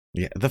RPG.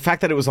 Yeah, the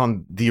fact that it was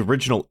on the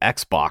original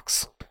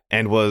Xbox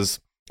and was...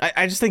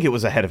 I just think it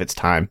was ahead of its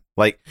time.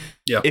 Like,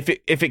 if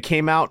it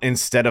came out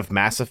instead of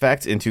Mass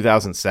Effect in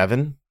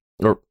 2007,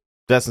 or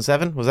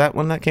 2007, was that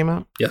when that came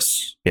out?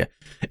 Yes. Yeah.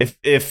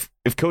 If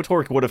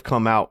KOTOR would have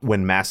come out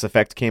when Mass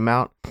Effect came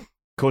out,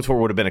 KOTOR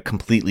would have been a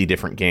completely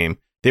different game.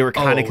 They were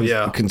kind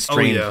of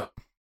constrained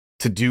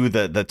to do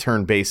the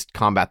turn-based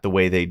combat the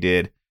way they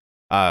did,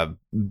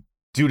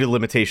 due to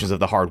limitations of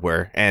the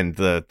hardware and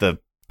the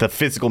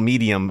physical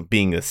medium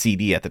being a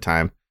CD at the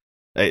time.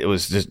 It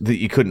was just,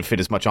 you couldn't fit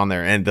as much on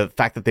there. And the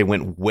fact that they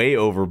went way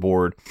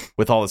overboard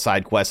with all the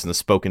side quests and the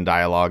spoken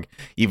dialogue,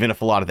 even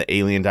if a lot of the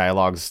alien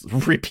dialogues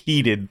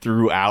repeated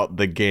throughout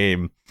the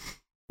game.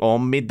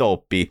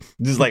 Omidopi.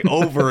 Just like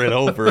over and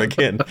over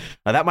again.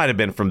 Now, that might have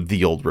been from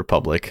the Old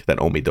Republic, that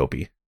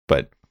Omidopi.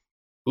 But...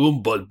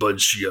 bun bun.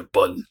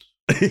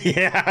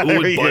 Yeah,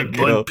 there you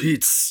go. Bun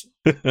pizza.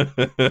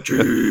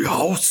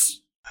 House.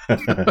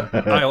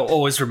 I'll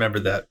always remember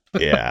that.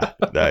 Yeah,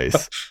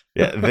 nice.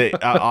 Yeah, they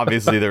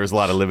obviously there was a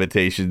lot of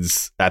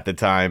limitations at the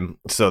time,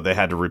 so they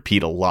had to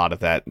repeat a lot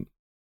of that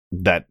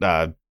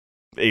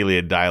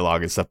alien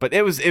dialogue and stuff. But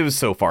it was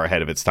so far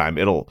ahead of its time.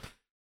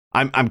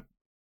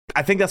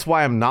 I think that's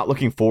why I'm not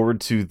looking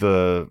forward to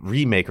the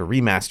remake or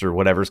remaster,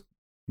 whatever's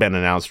been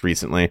announced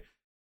recently.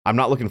 I'm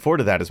not looking forward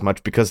to that as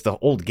much because the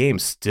old game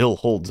still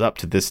holds up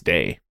to this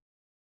day.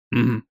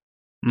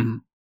 Mm-hmm. Mm-hmm.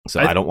 So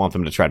I don't want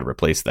them to try to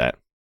replace that.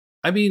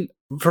 I mean,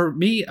 for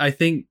me, I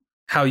think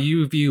how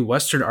you view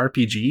Western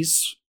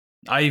RPGs,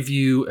 I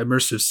view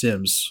immersive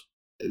sims.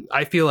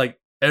 I feel like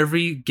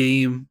every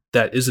game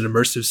that is an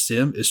immersive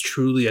sim is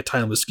truly a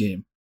timeless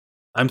game.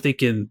 I'm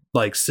thinking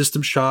like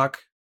System Shock,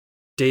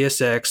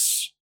 Deus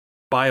Ex,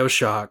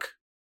 BioShock,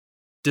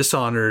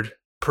 Dishonored,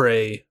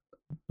 Prey,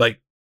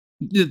 like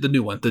the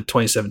new one, the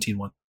 2017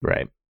 one.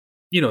 Right.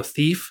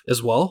 Thief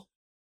as well.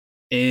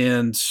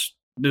 And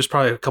there's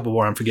probably a couple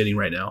more I'm forgetting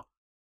right now.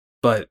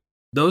 But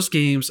those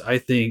games, I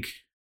think,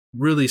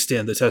 really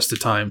stand the test of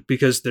time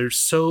because they're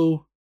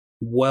so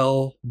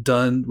well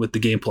done with the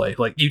gameplay.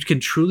 Like, you can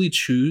truly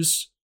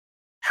choose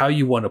how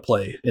you want to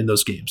play in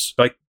those games.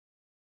 Like,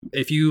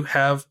 if you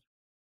have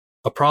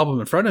a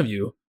problem in front of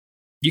you,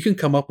 you can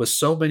come up with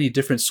so many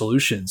different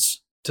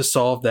solutions to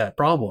solve that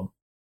problem.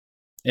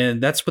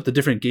 And that's what the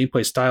different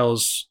gameplay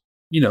styles,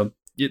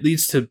 it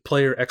leads to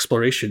player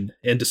exploration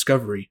and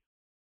discovery.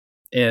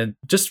 And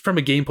just from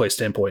a gameplay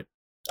standpoint,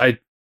 I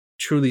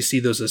truly see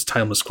those as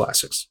timeless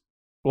classics.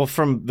 Well,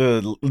 from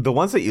the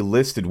ones that you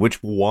listed,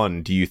 which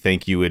one do you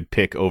think you would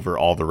pick over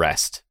all the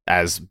rest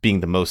as being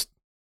the most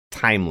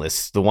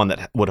timeless, the one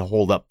that would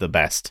hold up the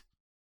best?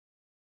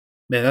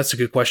 Man, that's a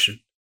good question.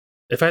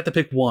 If I had to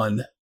pick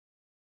one,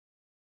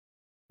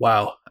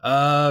 wow.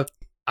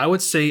 I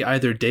would say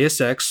either Deus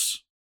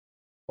Ex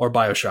or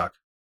BioShock.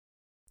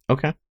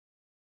 Okay.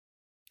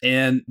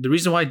 And the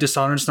reason why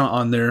Dishonored's not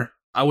on there,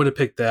 I would have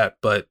picked that,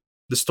 but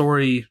the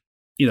story,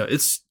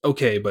 it's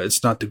okay, but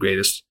it's not the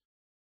greatest.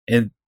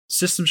 And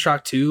System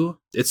Shock 2,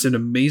 it's an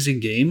amazing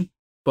game,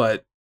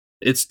 but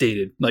it's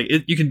dated. Like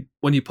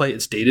when you play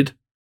it's dated.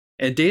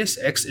 And Deus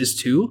Ex is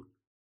too,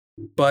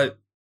 but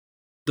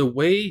the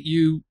way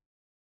you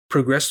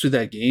progress through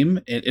that game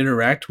and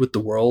interact with the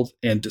world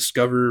and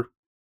discover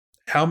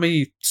how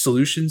many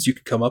solutions you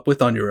could come up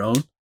with on your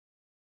own,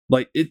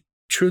 like it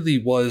truly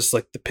was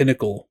like the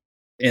pinnacle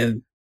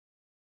and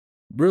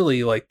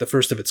really like the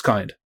first of its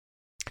kind.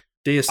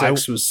 Deus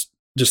Ex was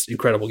just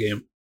incredible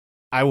game.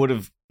 I would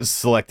have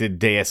selected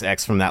Deus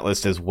Ex from that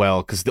list as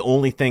well, because the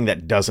only thing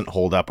that doesn't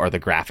hold up are the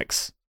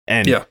graphics.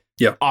 And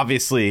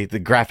obviously the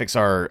graphics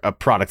are a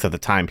product of the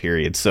time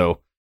period,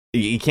 so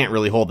you can't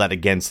really hold that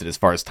against it as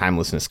far as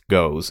timelessness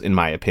goes, in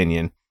my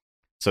opinion.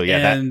 So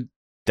that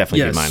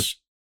definitely be mine.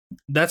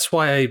 That's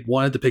why I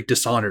wanted to pick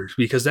Dishonored,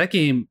 because that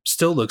game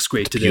still looks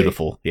great today.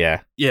 Beautiful,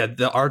 yeah. Yeah,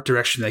 the art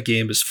direction of that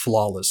game is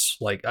flawless.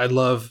 Like, I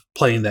love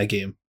playing that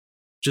game.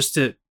 Just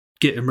to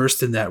get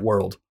immersed in that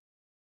world.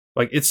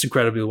 Like, it's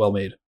incredibly well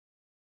made.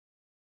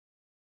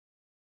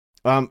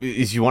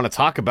 If you want to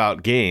talk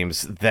about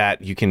games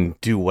that you can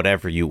do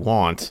whatever you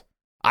want,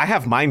 I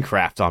have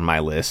Minecraft on my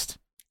list.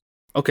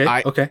 Okay,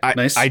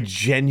 nice. I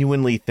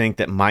genuinely think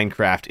that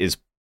Minecraft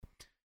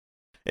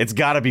it's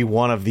got to be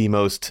one of the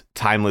most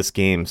timeless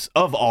games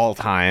of all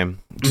time,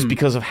 just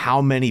because of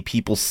how many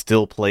people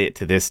still play it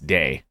to this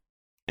day.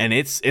 And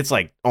it's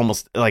like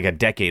almost like a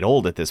decade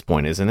old at this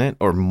point, isn't it?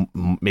 Or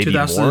maybe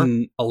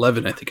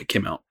 2011, I think it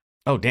came out.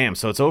 Oh, damn.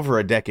 So it's over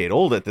a decade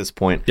old at this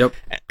point. Yep.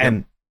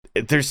 And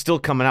they're still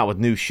coming out with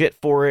new shit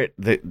for it.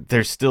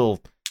 There's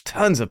still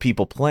tons of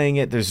people playing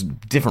it. There's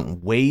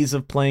different ways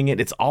of playing it.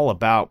 It's all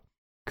about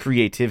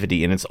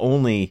creativity, and its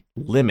only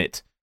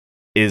limit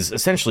is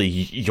essentially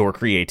your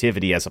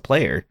creativity as a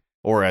player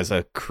or as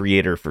a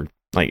creator, for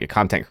like a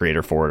content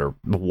creator for it, or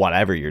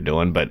whatever you're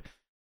doing. But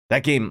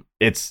that game,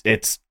 it's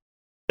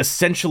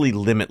essentially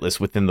limitless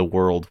within the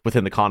world,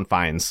 within the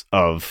confines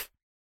of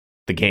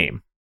the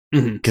game,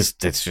 because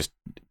it's just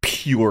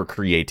pure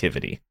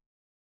creativity.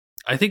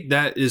 I think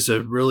that is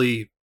a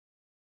really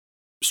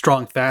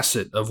strong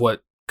facet of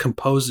what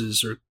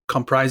composes or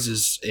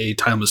comprises a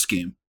timeless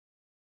game.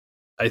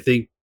 I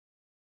think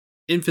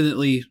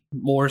infinitely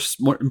more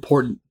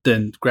important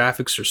than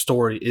graphics or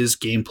story is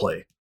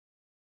gameplay.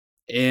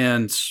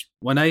 And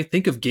when I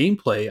think of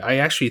gameplay, I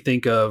actually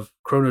think of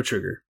Chrono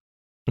Trigger.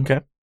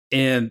 Okay.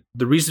 And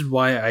the reason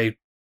why I,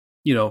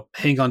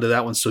 hang on to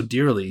that one so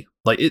dearly,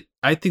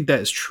 I think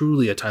that is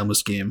truly a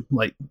timeless game.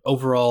 Like,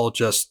 overall,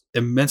 just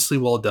immensely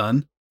well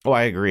done. Oh,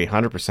 I agree,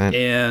 100%.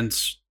 And,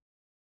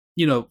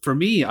 for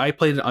me, I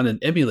played it on an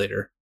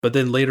emulator, but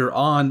then later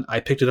on, I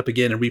picked it up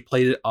again and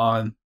replayed it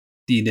on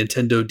the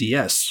Nintendo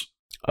DS.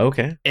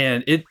 Okay.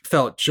 And it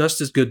felt just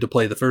as good to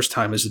play the first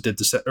time as it did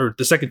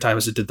the second time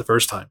as it did the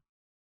first time.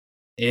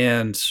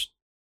 And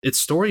its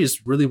story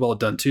is really well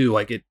done too.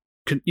 Like, it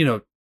could,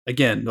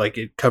 again, like,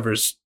 it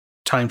covers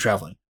time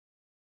traveling,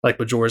 like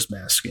Majora's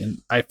Mask.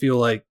 And I feel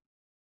like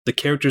the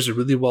characters are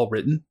really well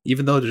written,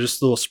 even though they're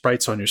just little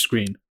sprites on your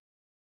screen.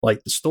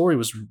 Like, the story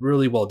was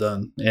really well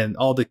done, and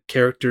all the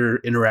character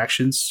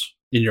interactions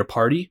in your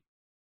party,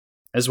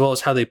 as well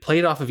as how they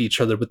played off of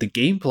each other with the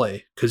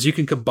gameplay, because you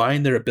can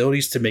combine their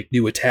abilities to make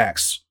new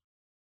attacks.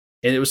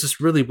 And it was just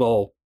really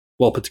well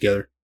put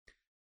together.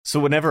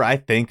 So whenever I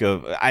think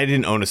of, I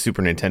didn't own a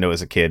Super Nintendo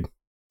as a kid.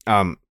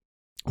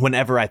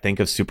 Whenever I think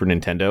of Super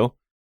Nintendo,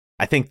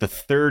 I think the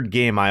third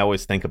game I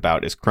always think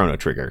about is Chrono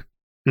Trigger.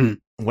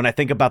 When I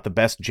think about the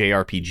best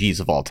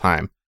JRPGs of all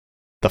time,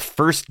 the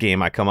first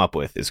game I come up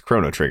with is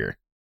Chrono Trigger.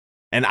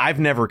 And I've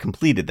never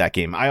completed that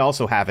game. I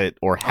also have it,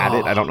 or had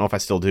it, I don't know if I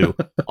still do,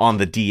 on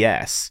the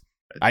DS.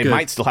 I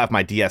might still have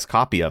my DS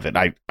copy of it.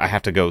 I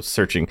have to go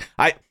searching.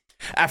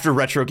 After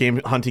retro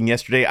game hunting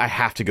yesterday, I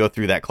have to go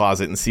through that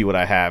closet and see what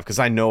I have, because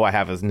I know I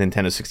have a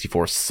Nintendo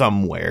 64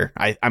 somewhere.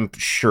 I'm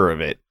sure of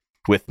it,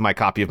 with my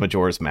copy of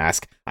Majora's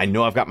Mask. I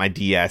know I've got my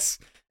DS.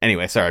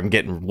 Anyway, sorry, I'm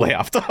getting way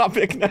off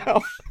topic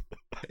now.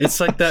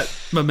 It's like that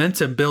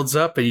momentum builds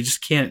up and you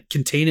just can't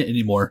contain it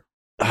anymore.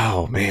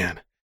 Oh, man.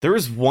 There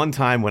was one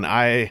time when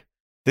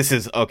this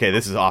is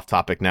off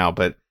topic now,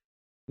 but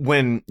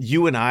when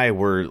you and I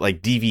were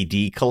like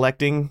DVD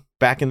collecting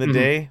back in the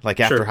day,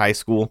 like after high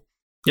school,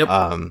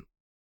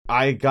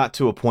 I got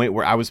to a point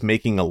where I was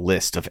making a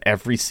list of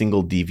every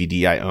single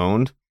DVD I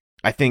owned.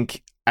 I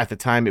think at the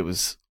time it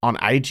was on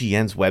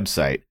IGN's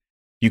website.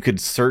 You could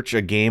search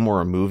a game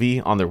or a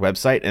movie on their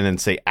website and then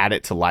say add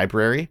it to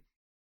library,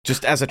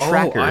 just as a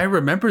tracker. Oh, I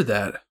remember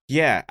that.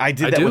 Yeah, I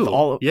did that with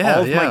all of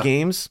my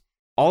games.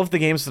 All of the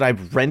games that I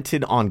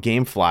rented on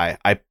GameFly,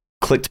 I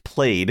clicked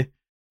played,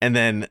 and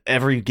then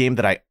every game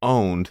that I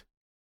owned,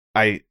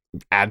 I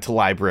add to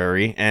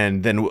library,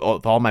 and then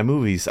with all my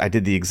movies, I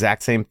did the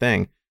exact same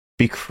thing.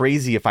 Be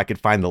crazy if I could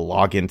find the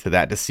login to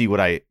that to see what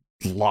I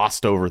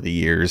lost over the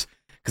years.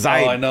 Because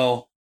I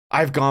know.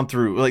 I've gone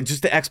through, like,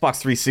 just the Xbox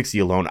 360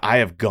 alone, I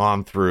have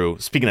gone through,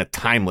 speaking of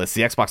timeless,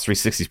 the Xbox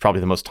 360 is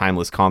probably the most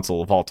timeless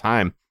console of all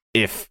time,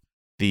 if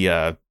the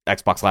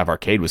Xbox Live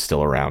Arcade was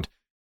still around.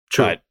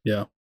 True. But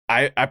yeah.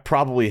 I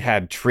probably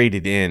had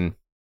traded in,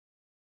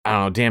 I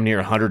don't know, damn near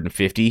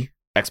 150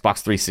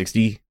 Xbox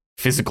 360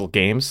 physical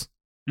games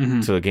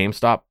to a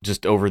GameStop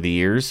just over the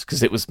years,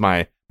 because it was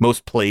my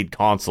most played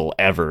console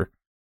ever.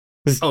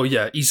 Oh,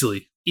 yeah,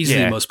 easily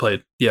most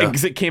played. Yeah.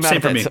 Because it came out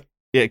Same for me.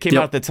 It came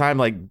out at the time,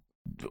 like,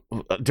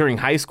 during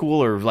high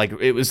school, or like,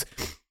 it was,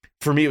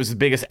 for me, it was the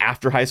biggest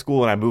after high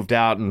school, and I moved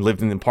out and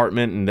lived in an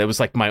apartment, and that was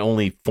like my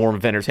only form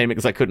of entertainment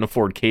because I couldn't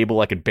afford cable.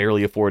 I could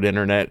barely afford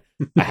internet.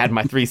 I had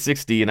my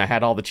 360 and I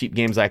had all the cheap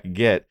games I could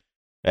get.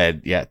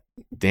 And yeah,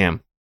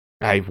 damn.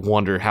 I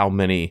wonder how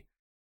many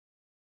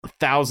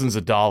thousands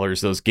of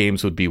dollars those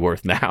games would be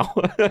worth now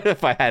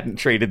if I hadn't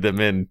traded them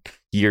in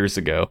years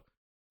ago.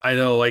 I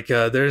know, like,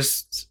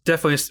 there's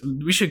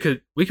definitely,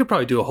 we could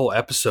probably do a whole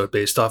episode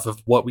based off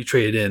of what we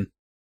traded in.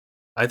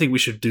 I think we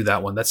should do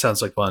that one. That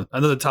sounds like fun.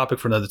 Another topic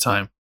for another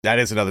time. That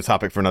is another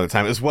topic for another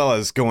time, as well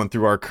as going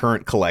through our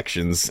current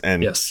collections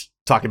and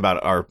talking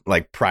about our,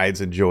 like,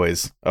 prides and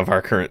joys of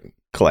our current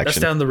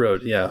collection. That's down the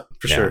road. Yeah,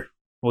 for sure.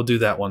 We'll do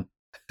that one.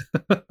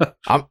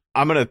 I'm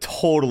gonna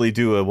totally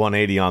do a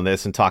 180 on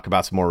this and talk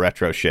about some more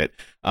retro shit.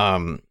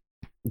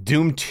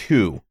 Doom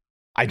 2.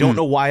 I don't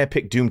know why I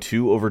picked Doom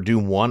 2 over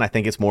Doom 1. I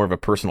think it's more of a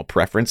personal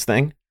preference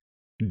thing.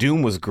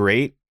 Doom was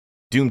great.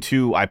 Doom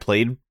 2 I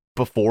played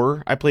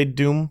before I played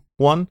Doom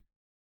 1.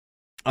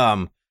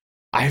 I've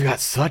got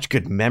such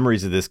good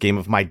memories of this game,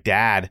 of my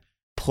dad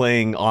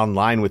playing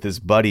online with his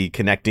buddy,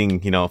 connecting,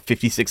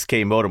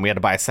 56K modem. We had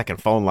to buy a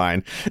second phone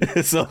line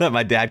so that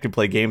my dad could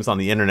play games on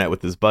the internet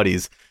with his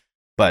buddies.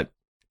 But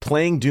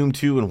playing Doom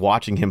 2 and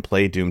watching him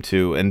play Doom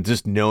 2 and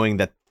just knowing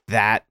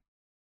that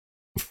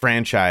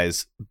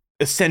franchise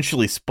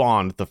essentially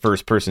spawned the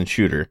first-person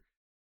shooter.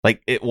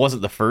 Like, it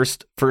wasn't the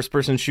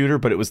first-person shooter,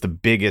 but it was the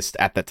biggest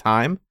at the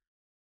time.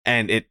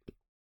 And it,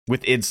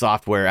 with id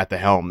Software at the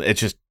helm, it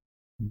just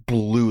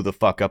blew the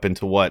fuck up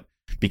into what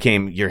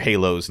became your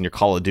Halos and your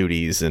Call of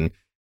Duties and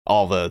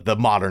all the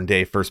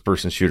modern-day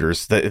first-person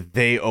shooters.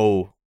 They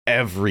owe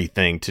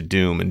everything to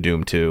Doom and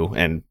Doom 2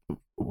 and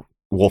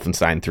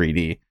Wolfenstein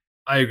 3D.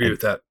 I agree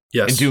with that.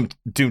 Yes. And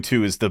Doom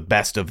 2 is the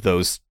best of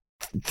those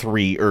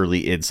three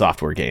early id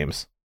Software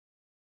games.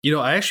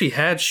 I actually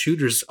had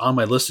shooters on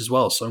my list as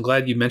well, so I'm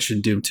glad you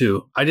mentioned Doom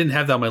 2. I didn't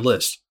have that on my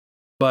list.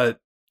 But,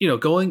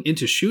 going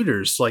into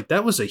shooters, like,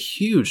 that was a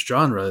huge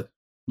genre.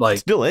 Like,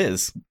 still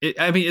is.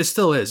 It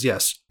still is,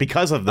 yes.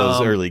 Because of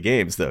those early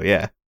games, though,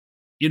 yeah.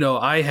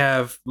 I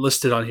have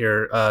listed on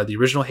here the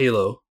original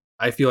Halo.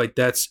 I feel like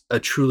that's a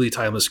truly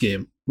timeless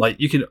game. Like,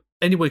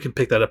 anyone can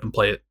pick that up and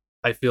play it.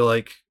 I feel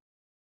like,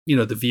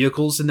 the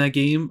vehicles in that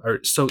game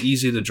are so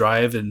easy to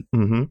drive, and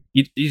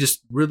you just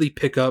really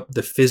pick up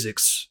the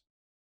physics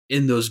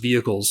in those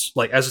vehicles,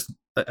 like, as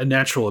a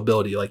natural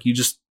ability. Like, you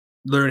just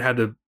learn how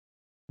to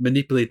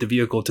manipulate the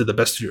vehicle to the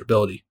best of your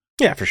ability.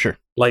 Yeah, for sure.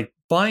 Like,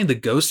 flying the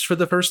Ghost for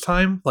the first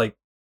time, like,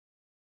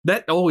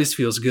 that always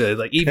feels good.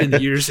 Like, even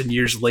years and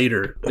years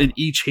later, in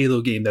each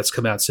Halo game that's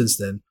come out since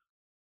then,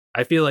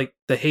 I feel like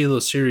the Halo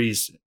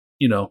series,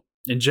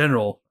 in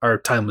general, are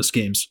timeless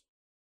games.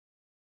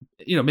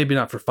 Maybe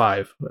not for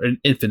 5 or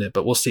Infinite,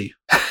 but we'll see.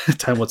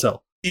 Time will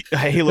tell.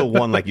 Halo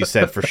 1, like you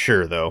said, for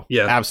sure, though.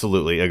 Yeah.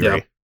 Absolutely agree.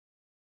 Yeah.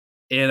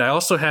 And I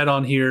also had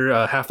on here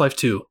Half-Life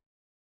 2.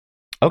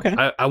 Okay.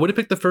 I would have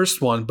picked the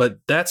first one, but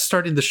that's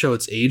starting to show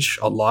its age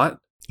a lot.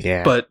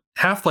 Yeah. But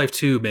Half-Life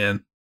 2,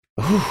 man.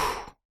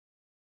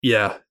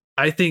 Yeah.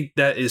 I think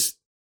that is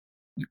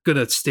going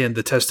to stand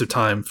the test of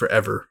time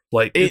forever.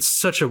 Like, it's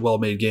such a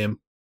well-made game.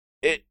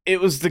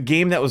 It was the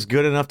game that was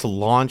good enough to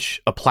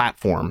launch a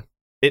platform.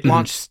 It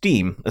launched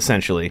Steam,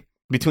 essentially,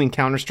 between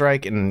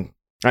Counter-Strike and...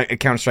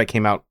 Counter-Strike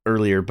came out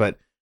earlier, but...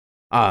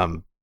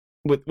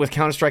 With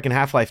Counter-Strike and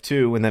Half-Life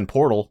 2 and then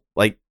Portal,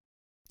 like,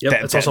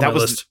 that's also on my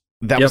list.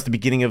 That was the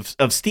beginning of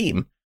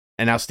Steam.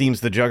 And now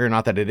Steam's the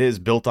juggernaut that it is,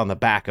 built on the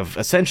back of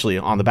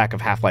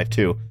Half-Life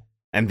 2.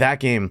 And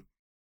that game,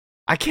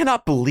 I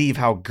cannot believe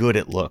how good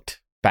it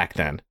looked back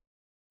then.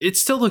 It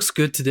still looks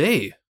good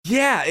today.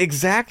 Yeah,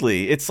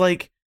 exactly. It's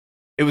like,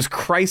 it was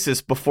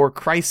Crysis before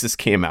Crysis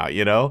came out,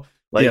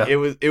 Like,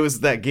 it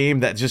was that game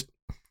that just,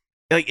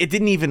 like, it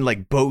didn't even,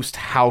 like, boast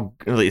how,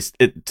 at least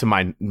from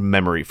my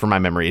memory,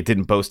 it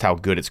didn't boast how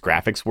good its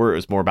graphics were. It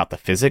was more about the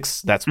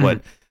physics. That's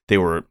what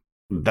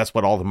that's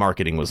what all the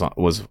marketing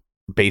was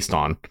based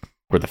on,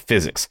 were the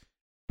physics.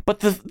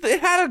 But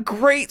it had a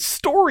great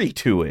story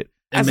to it.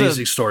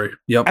 Amazing story.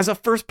 Yep. As a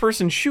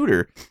first-person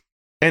shooter.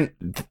 And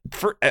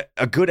for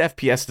a good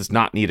FPS does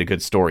not need a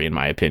good story, in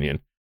my opinion.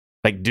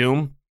 Like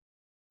Doom,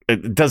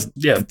 it does.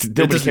 Yeah,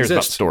 nobody cares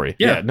about the story.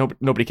 Yeah,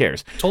 nobody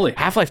cares. Totally.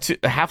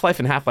 Half-Life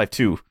and Half-Life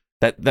 2.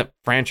 That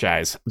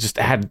franchise just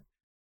had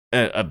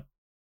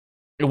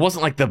it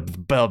wasn't like the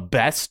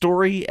best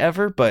story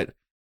ever, but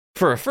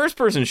for a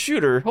first-person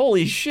shooter,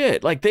 holy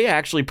shit, like they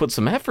actually put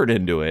some effort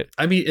into it.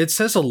 I mean, it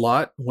says a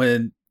lot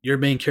when your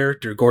main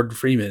character, Gordon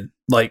Freeman,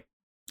 like,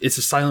 it's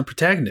a silent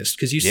protagonist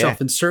because you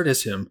self-insert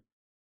as him.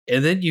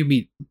 And then you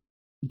meet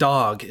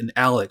Dog and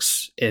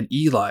Alex and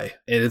Eli,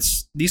 and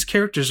these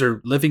characters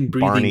are living,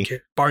 breathing.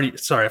 Barney.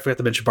 Sorry, I forgot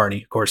to mention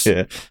Barney, of course.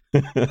 Yeah.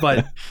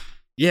 But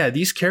yeah,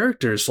 these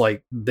characters,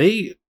 like,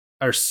 they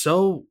are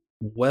so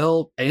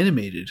well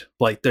animated,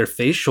 like their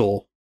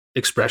facial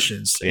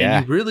expressions,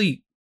 and you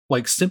really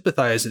like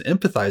sympathize and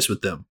empathize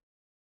with them.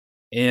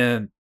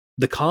 And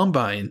the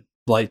Combine,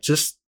 like,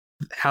 just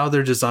how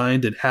they're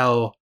designed and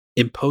how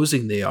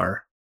imposing they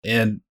are,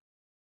 and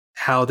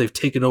how they've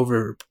taken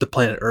over the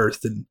planet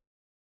Earth, and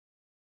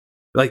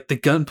like the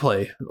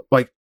gunplay,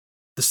 like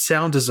the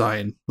sound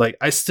design, like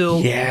I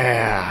still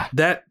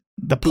that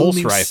the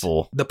pulse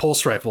rifle. The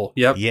pulse rifle.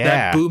 Yep. Yeah.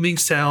 That booming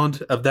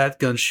sound of that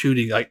gun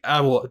shooting, like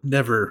I will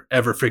never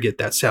ever forget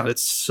that sound.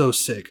 It's so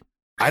sick.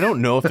 I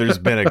don't know if there's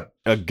been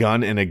a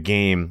gun in a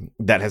game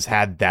that has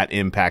had that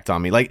impact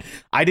on me. Like,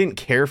 I didn't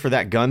care for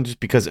that gun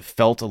just because it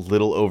felt a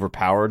little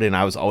overpowered and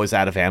I was always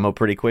out of ammo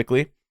pretty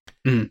quickly.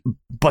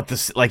 But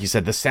this, like you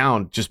said, the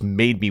sound just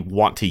made me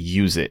want to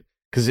use it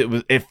because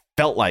it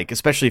felt like,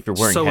 especially if you're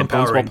wearing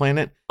headphones while playing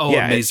it. Oh,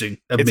 yeah, amazing.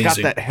 It's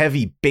got that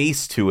heavy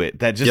bass to it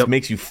that just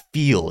makes you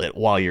feel it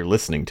while you're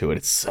listening to it.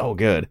 It's so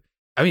good.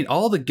 I mean,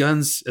 all the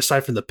guns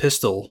aside from the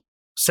pistol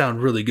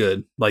sound really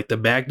good. Like the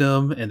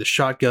Magnum and the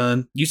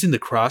shotgun. Using the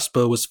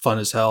crossbow was fun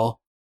as hell.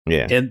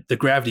 Yeah. And the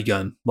gravity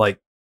gun, like,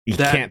 you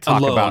can't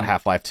talk about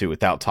Half-Life 2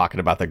 without talking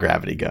about the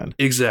gravity gun.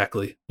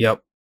 Exactly.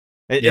 Yep.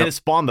 It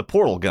spawned the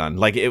portal gun.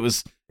 Like, it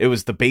was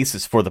the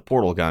basis for the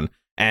portal gun,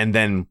 and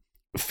then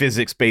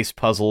physics-based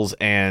puzzles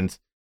and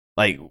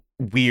like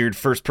weird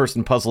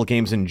first-person puzzle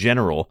games in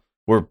general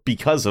were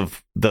because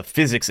of the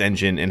physics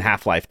engine in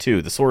Half-Life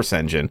 2, the Source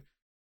engine.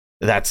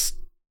 That's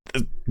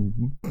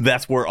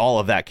where all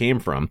of that came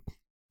from.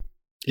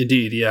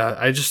 Indeed,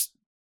 yeah.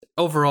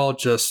 Overall,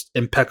 just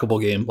impeccable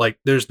game. Like,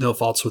 there's no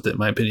faults with it, in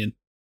my opinion.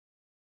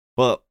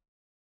 Well,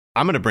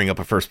 I'm going to bring up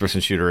a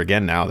first-person shooter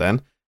again now,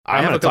 then.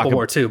 I have a couple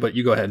more, too, but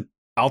you go ahead.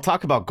 I'll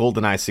talk about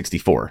GoldenEye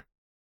 64.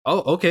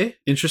 Oh, okay.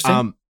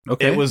 Interesting.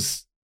 Okay. It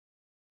was...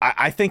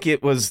 I think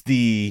it was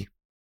the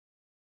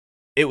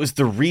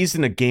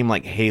reason a game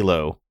like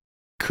Halo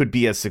could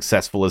be as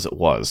successful as it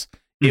was.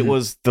 It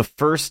was the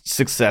first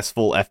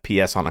successful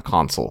FPS on a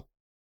console.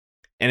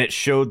 And it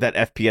showed that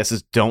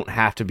FPSs don't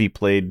have to be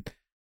played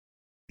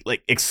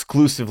like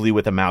exclusively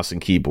with a mouse and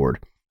keyboard.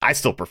 I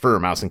still prefer a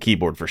mouse and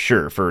keyboard for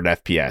sure for an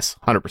FPS,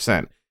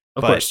 100%.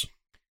 Of course.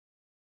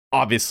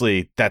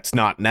 Obviously, that's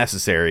not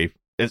necessary.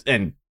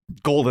 And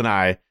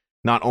GoldenEye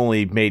not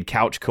only made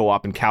couch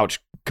co-op and couch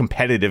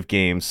competitive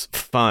games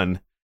fun,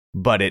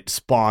 but it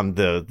spawned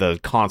the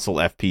console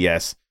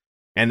FPS.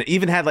 And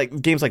even had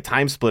like games like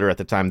Time Splitter at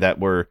the time that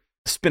were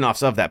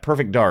spin-offs of that,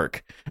 Perfect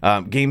Dark,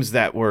 games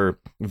that were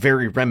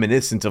very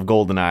reminiscent of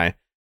GoldenEye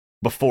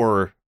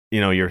before,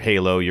 your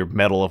Halo, your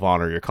Medal of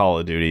Honor, your Call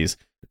of Duties,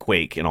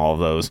 Quake, and all of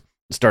those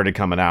started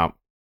coming out.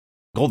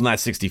 GoldenEye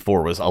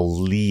 64 was a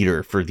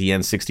leader for the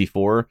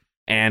N64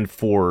 and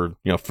for,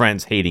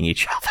 friends hating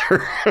each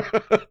other.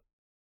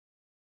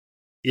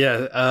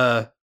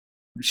 Yeah,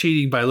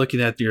 cheating by looking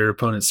at your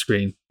opponent's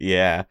screen.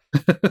 Yeah.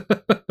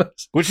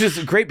 Which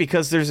is great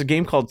because there's a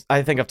game called,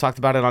 I think I've talked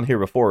about it on here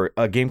before,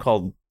 a game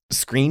called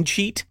Screen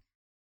Cheat,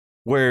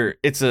 where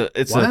it's a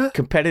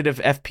competitive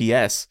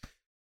FPS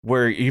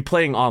where you're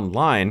playing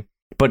online,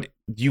 but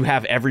you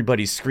have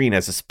everybody's screen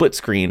as a split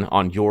screen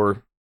on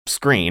your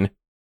screen.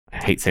 I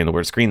hate saying the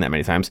word screen that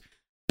many times,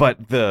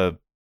 but the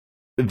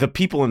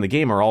people in the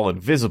game are all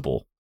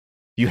invisible.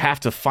 You have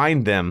to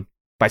find them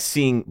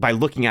by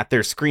looking at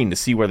their screen to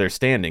see where they're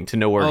standing to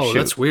know where to shoot. Oh,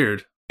 that's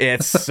weird.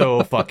 It's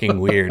so fucking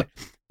weird.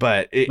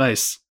 But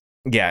nice.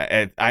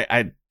 Yeah,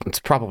 it's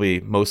probably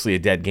mostly a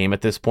dead game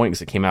at this point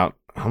because it came out,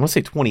 I want to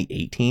say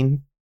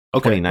 2018,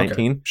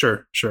 2019. Okay.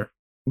 Sure.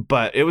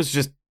 But it was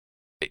just,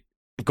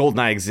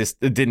 GoldenEye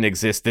didn't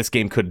exist. This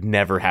game could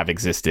never have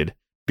existed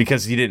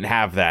because you didn't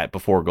have that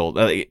before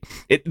the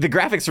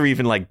graphics are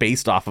even like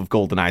based off of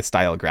GoldenEye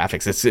style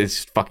graphics.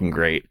 It's fucking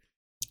great.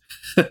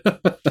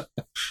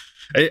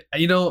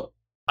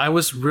 I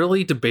was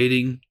really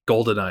debating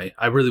GoldenEye.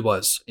 I really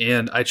was.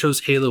 And I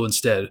chose Halo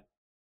instead.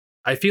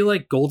 I feel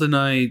like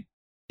GoldenEye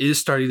is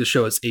starting to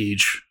show its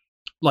age.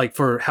 Like,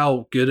 for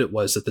how good it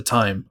was at the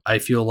time. I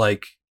feel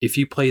like if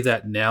you play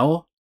that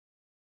now,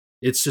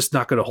 it's just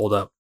not going to hold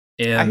up.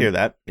 And I hear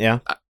that. Yeah.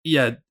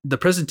 Yeah. The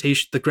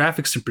presentation, the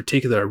graphics in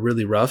particular are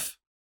really rough.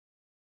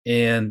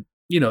 And,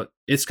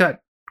 it's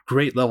got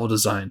great level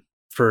design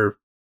for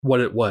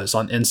what it was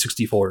on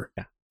N64.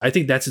 Yeah. I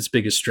think that's its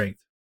biggest strength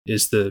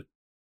is the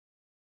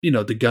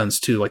guns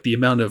too, like the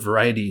amount of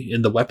variety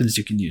in the weapons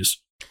you can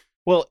use.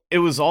 Well, it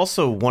was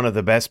also one of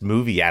the best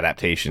movie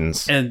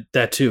adaptations. And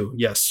that too,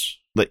 yes.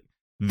 Like,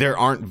 there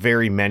aren't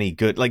very many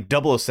good, like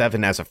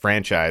 007 as a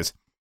franchise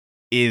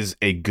is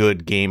a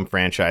good game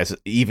franchise,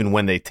 even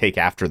when they take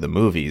after the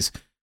movies.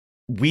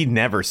 we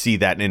never see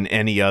that in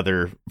any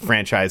other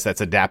franchise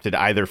that's adapted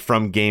either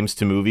from games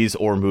to movies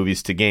or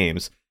movies to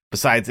games.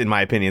 Besides, in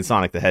my opinion,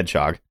 Sonic the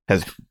Hedgehog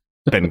has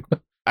been.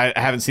 I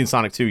haven't seen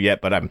Sonic 2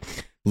 yet, but I'm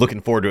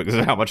looking forward to it because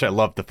of how much I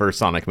loved the first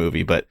Sonic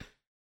movie. But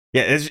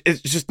yeah,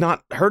 it's just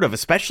not heard of,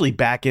 especially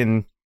back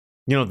in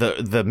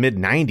the mid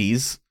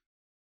 90s.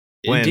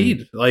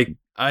 Indeed, like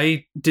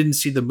I didn't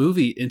see the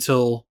movie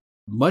until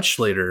much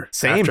later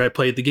after I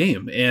played the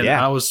game, and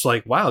I was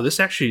like, wow, this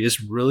actually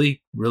is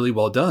really, really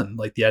well done,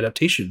 like the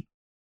adaptation.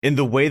 In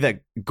the way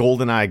that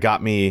GoldenEye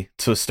got me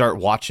to start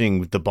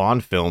watching the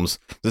Bond films,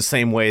 the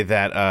same way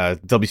that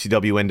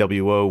WCW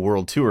NWO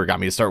World Tour got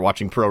me to start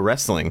watching pro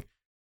wrestling.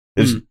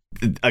 There's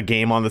a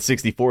game on the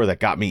 64 that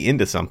got me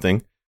into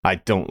something. I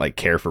don't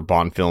care for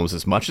Bond films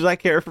as much as I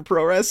care for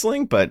pro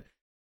wrestling, but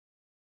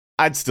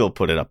I'd still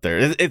put it up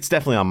there. It's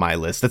definitely on my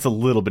list. That's a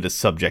little bit of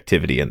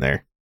subjectivity in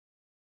there.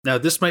 Now,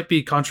 this might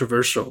be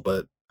controversial,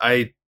 but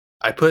I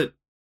put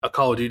a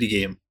Call of Duty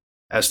game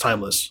as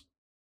timeless.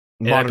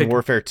 Modern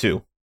Warfare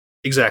 2.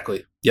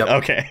 Exactly. Yep.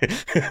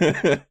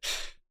 Okay.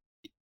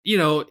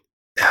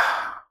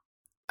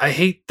 I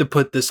hate to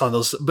put this on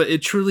those, but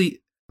it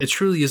truly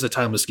is a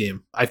timeless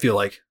game. I feel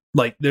like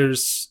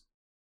there's,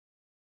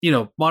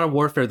 Modern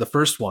Warfare, the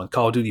first one,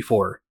 Call of Duty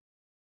 4.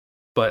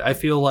 But I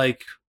feel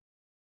like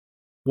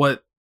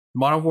what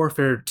Modern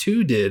Warfare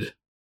 2 did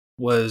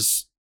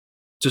was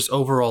just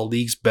overall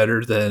leagues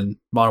better than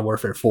Modern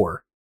Warfare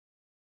 4.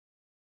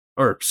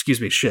 Or,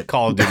 excuse me, shit.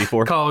 Call of Duty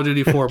 4. Call of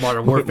Duty 4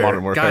 Modern Warfare.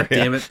 Modern Warfare. God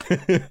damn it.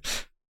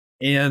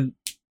 And,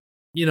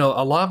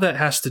 a lot of that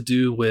has to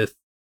do with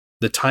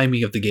the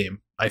timing of the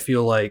game. I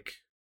feel like,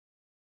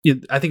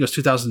 I think it was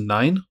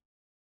 2009.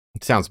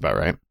 Sounds about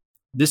right.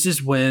 This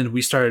is when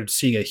we started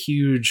seeing a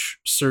huge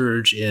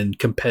surge in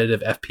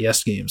competitive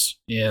FPS games.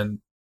 And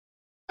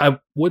I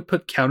would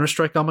put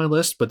Counter-Strike on my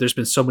list, but there's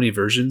been so many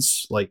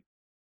versions.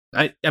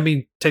 I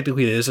mean,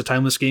 technically it is a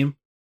timeless game,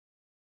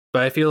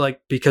 but I feel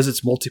like because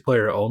it's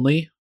multiplayer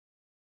only,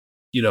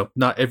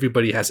 not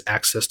everybody has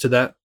access to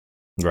that.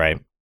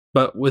 Right.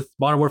 But with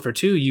Modern Warfare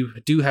 2, you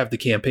do have the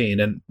campaign,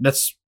 and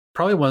that's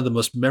probably one of the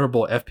most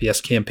memorable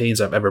FPS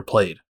campaigns I've ever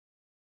played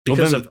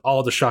because of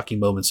all the shocking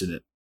moments in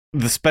it.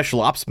 The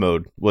special ops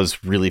mode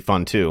was really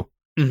fun too.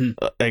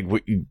 Mm-hmm.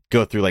 You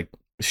go through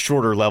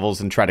shorter levels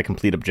and try to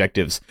complete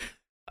objectives.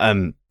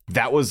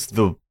 That was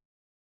the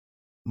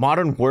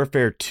Modern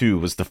Warfare 2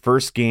 was the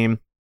first game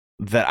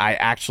that I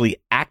actually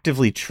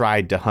actively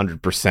tried to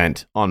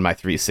 100% on my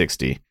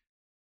 360.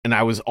 And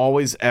I was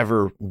always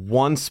ever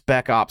one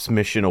Spec Ops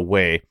mission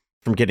away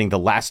from getting the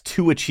last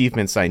 2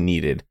 achievements I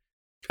needed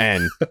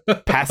and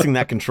passing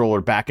that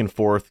controller back and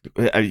forth.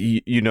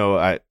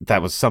 That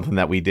was something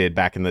that we did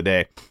back in the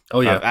day.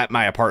 Oh, yeah. At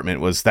my apartment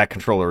was that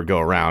controller would go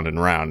around and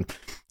around.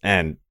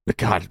 And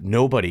God,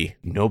 nobody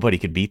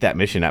could beat that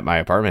mission at my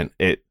apartment.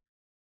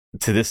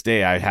 To this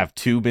day, I have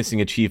 2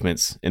 missing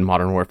achievements in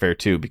Modern Warfare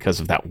 2 because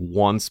of that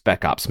one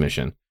Spec Ops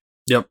mission.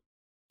 Yep,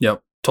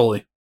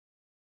 totally.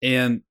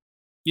 And,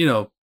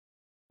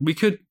 we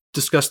could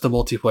discuss the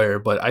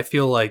multiplayer, but I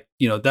feel like,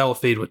 that will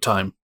fade with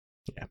time.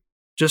 Yeah.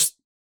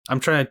 I'm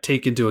trying to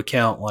take into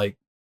account,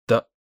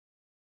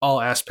 all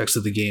aspects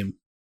of the game.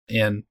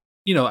 And,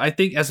 I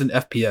think as an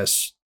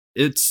FPS,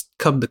 it's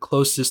come the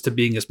closest to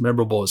being as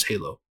memorable as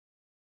Halo.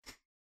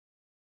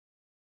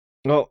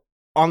 Well,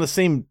 on the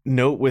same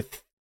note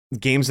with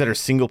games that are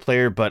single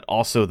player, but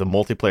also the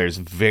multiplayer is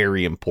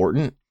very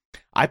important.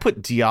 I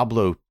put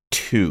Diablo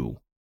 2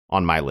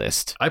 on my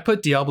list. I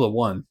put Diablo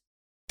 1.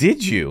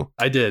 Did you?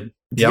 I did.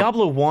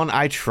 Diablo 1,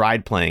 I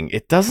tried playing.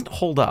 It doesn't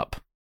hold up.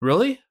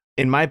 Really?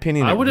 In my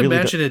opinion, I would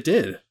imagine it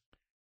did.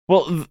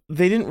 Well,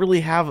 they didn't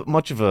really have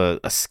much of a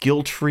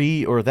skill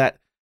tree or that.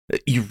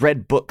 You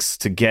read books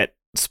to get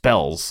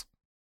spells.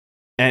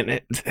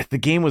 And the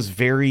game was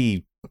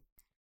very...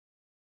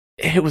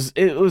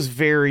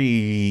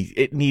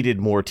 It needed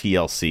more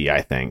TLC,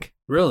 I think.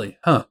 Really?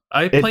 Huh.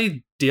 I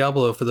played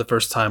Diablo for the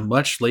first time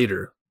much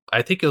later.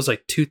 I think it was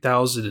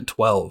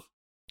 2012.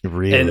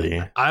 Really?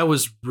 And I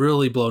was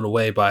really blown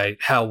away by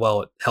how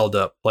well it held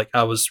up.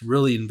 I was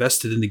really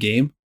invested in the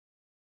game.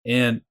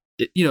 And,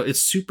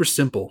 it's super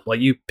simple.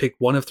 You pick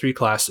one of 3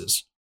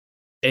 classes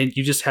and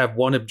you just have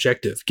one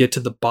objective, get to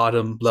the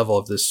bottom level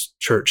of this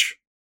church.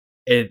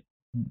 And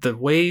the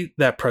way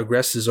that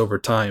progresses over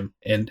time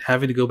and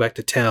having to go back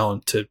to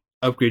town to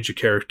upgrade your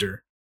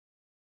character,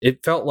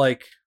 it felt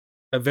like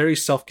a very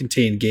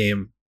self-contained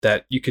game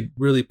that you could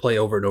really play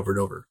over and over and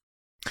over.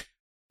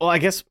 Well, I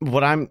guess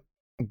what I'm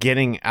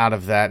getting out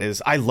of that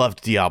is I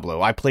loved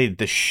Diablo. I played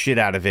the shit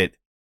out of it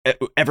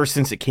ever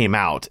since it came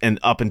out and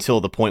up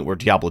until the point where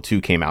Diablo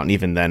 2 came out. And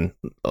even then,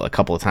 a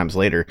couple of times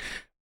later,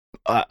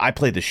 I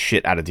played the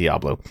shit out of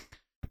Diablo.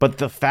 But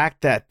the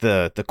fact that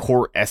the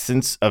core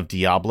essence of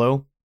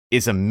Diablo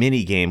is a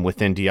mini game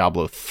within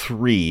Diablo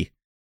 3,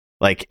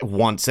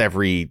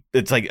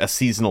 it's like a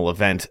seasonal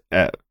event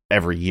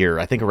every year.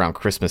 I think around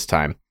Christmas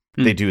time,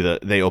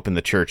 they open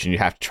the church and you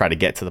have to try to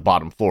get to the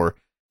bottom floor.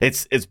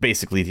 It's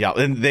basically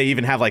Diablo, and they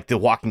even have the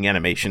walking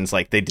animations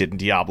like they did in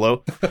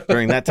Diablo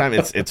during that time.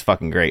 It's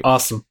fucking great.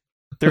 Awesome.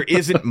 there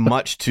isn't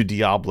much to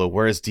Diablo,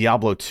 whereas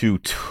Diablo 2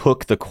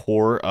 took the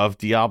core of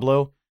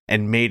Diablo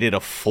and made it a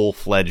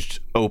full-fledged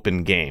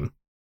open game.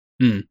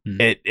 Mm-hmm.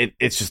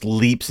 It's just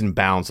leaps and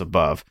bounds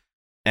above.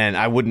 And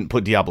I wouldn't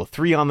put Diablo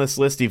 3 on this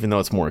list, even though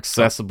it's more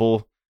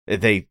accessible.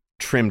 They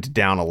trimmed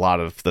down a lot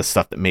of the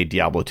stuff that made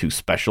Diablo 2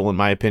 special, in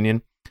my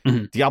opinion.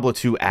 Mm-hmm. Diablo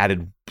 2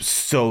 added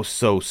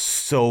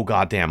so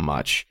goddamn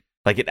much.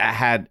 Like,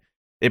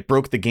 it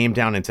broke the game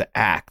down into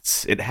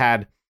acts. It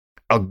had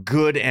a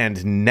good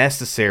and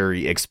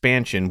necessary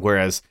expansion,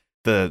 whereas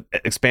the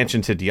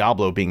expansion to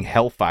Diablo, being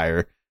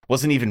Hellfire,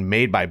 wasn't even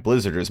made by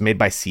Blizzard. It was made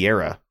by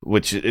Sierra,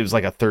 which it was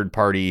like a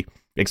third-party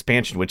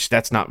expansion, which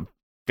that's not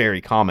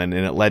very common,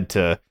 and it led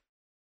to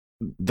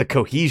the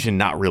cohesion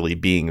not really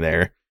being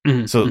there.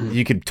 Mm-hmm. So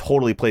you could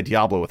totally play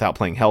Diablo without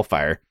playing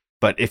Hellfire,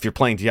 but if you're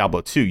playing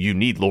Diablo 2, you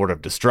need Lord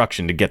of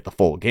Destruction to get the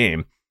full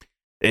game.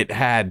 It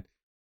had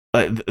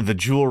the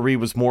jewelry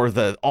was more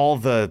all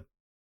the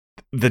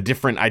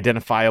different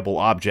identifiable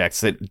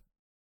objects that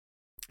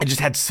it just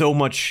had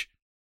such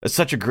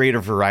a greater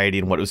variety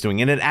in what it was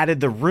doing, and it added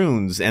the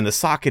runes and the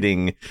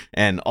socketing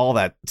and all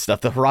that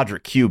stuff. The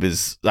Herodric Cube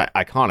is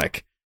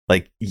iconic.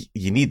 Like,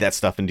 you need that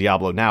stuff in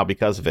Diablo now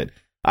because of it.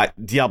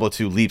 Diablo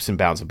 2 leaps and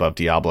bounds above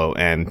Diablo,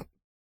 and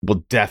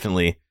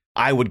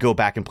I would go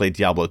back and play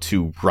Diablo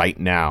 2 right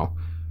now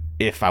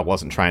if I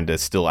wasn't trying to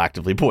still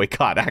actively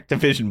boycott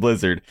Activision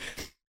Blizzard.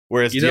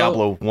 Whereas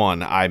Diablo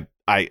 1,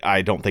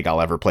 I don't think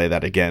I'll ever play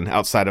that again,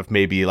 outside of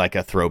maybe like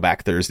a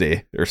Throwback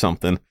Thursday or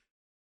something.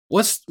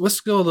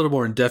 Let's go a little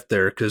more in depth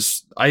there,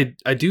 because I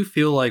do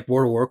feel like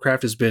World of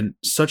Warcraft has been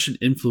such an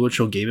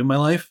influential game in my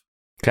life.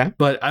 Okay.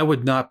 But I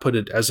would not put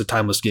it as a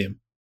timeless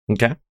game.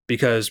 Okay.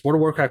 Because World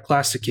of Warcraft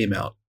Classic came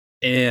out,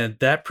 and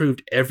that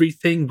proved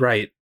everything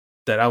right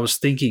that I was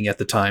thinking at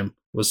the time.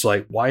 Was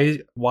like, why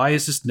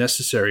is this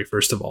necessary,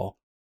 first of all?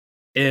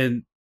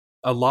 And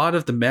a lot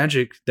of the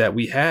magic that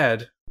we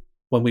had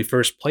when we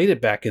first played it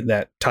back in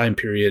that time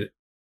period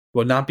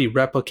will not be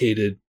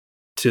replicated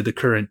to the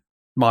current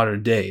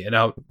modern day. And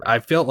I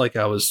felt like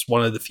I was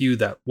one of the few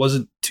that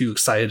wasn't too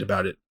excited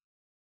about it.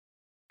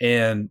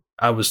 And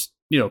I was,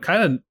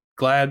 kind of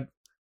glad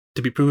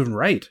to be proven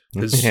right,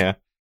 because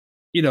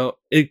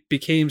it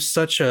became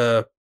such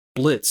a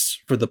blitz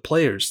for the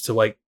players to,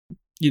 like,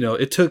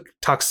 it took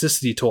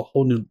toxicity to a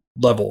whole new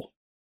level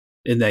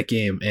in that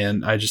game.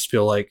 And I just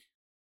feel like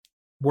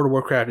World of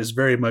Warcraft is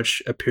very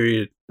much a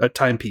period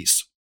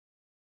piece,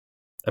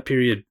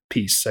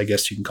 I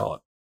guess you can call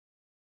it.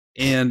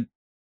 And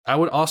I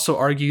would also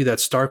argue that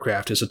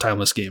StarCraft is a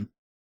timeless game.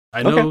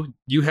 I know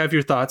you have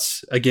your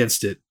thoughts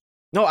against it.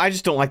 No, I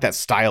just don't like that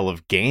style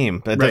of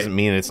game. That doesn't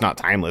mean it's not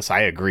timeless.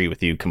 I agree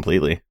with you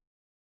completely.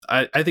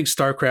 I think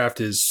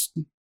StarCraft is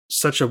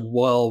such a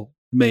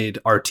well-made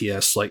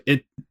RTS. Like,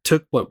 it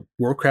took what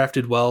Warcraft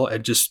did well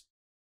and just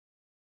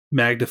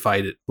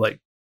magnified it. Like,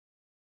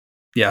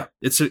 yeah,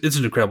 it's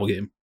an incredible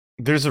game.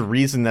 There's a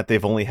reason that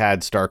they've only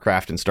had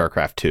StarCraft and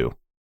StarCraft 2.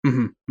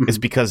 Mm-hmm. It's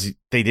because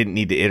they didn't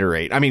need to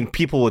iterate. I mean,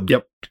 people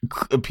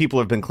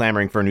have been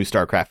clamoring for a new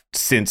StarCraft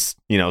since,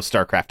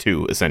 StarCraft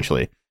 2,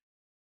 essentially.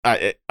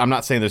 I'm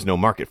not saying there's no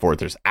market for it.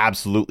 There's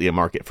absolutely a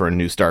market for a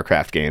new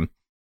StarCraft game.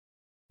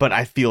 But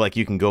I feel like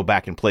you can go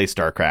back and play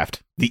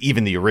StarCraft,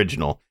 even the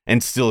original,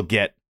 and still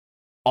get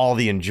all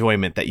the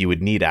enjoyment that you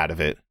would need out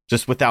of it,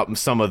 just without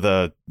some of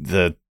the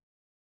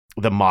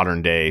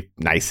modern day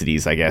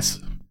niceties, I guess,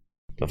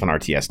 of an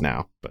RTS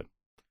now. But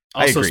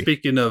also,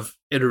 speaking of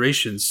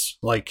iterations,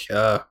 like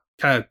kind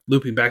of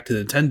looping back to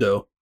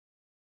Nintendo,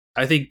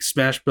 I think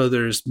Smash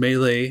Brothers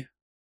Melee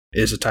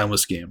is a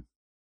timeless game.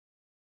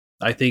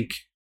 I think,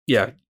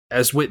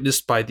 as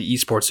witnessed by the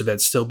esports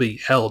event still being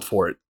held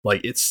for it,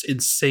 like, it's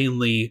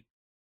insanely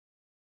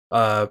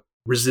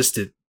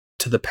resistant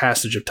to the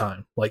passage of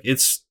time. Like,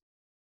 it's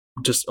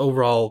just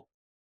overall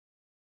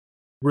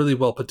really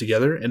well put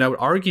together. And I would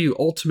argue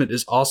Ultimate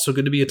is also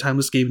going to be a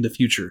timeless game in the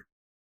future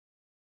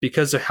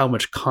because of how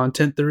much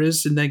content there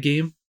is in that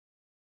game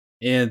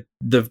and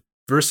the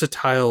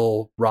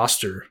versatile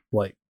roster.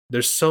 Like,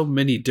 there's so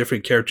many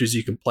different characters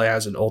you can play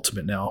as in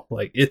Ultimate now.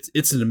 Like,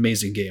 it's an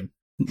amazing game.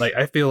 Like,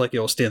 I feel like it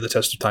will stand the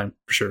test of time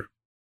for sure.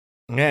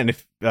 Yeah, and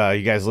if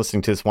you guys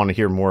listening to this want to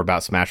hear more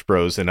about Smash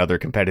Bros. And other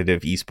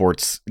competitive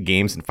esports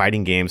games and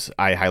fighting games,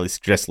 I highly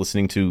suggest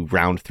listening to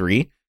Round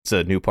 3. It's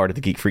a new part of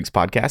the Geek Freaks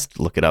podcast.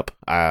 Look it up.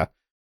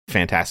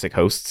 Fantastic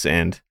hosts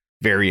and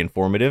very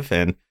informative.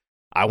 And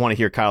I want to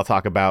hear Kyle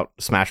talk about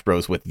Smash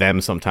Bros. With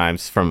them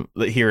sometimes,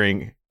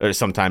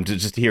 sometimes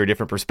just to hear a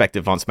different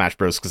perspective on Smash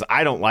Bros. Because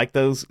I don't like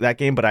that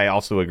game, but I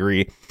also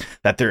agree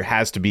that there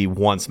has to be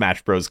one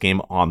Smash Bros.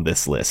 Game on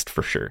this list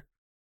for sure.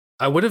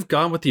 I would have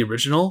gone with the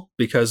original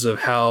because of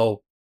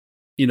how,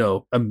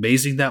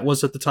 amazing that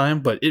was at the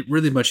time, but it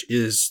really much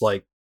is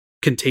like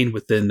contained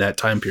within that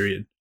time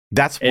period.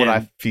 That's what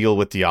I feel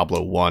with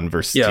Diablo 1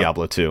 versus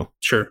Diablo 2.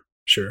 Sure.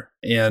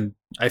 And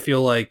I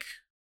feel like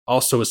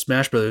also with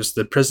Smash Brothers,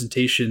 the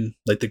presentation,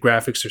 like the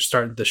graphics are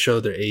starting to show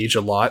their age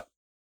a lot.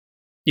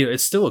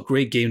 It's still a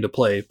great game to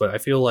play, but I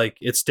feel like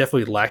it's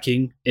definitely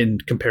lacking in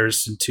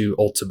comparison to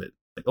Ultimate.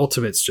 Like,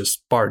 Ultimate's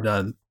just bar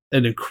none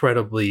an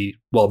incredibly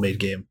well-made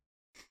game.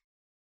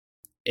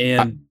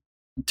 And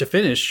to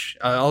finish,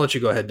 I'll let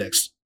you go ahead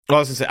next. Well, I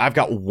was gonna say I've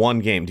got one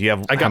game. Do you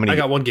have how many? I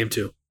got one game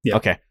too. Yeah.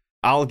 Okay.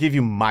 I'll give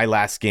you my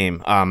last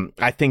game.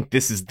 I think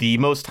this is the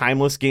most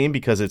timeless game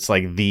because it's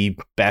like the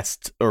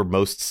best or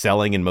most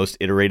selling and most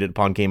iterated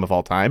upon game of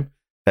all time.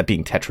 That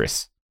being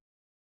Tetris.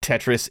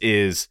 Tetris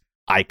is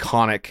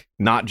iconic,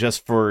 not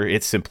just for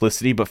its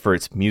simplicity, but for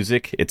its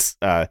music, its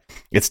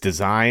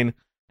design,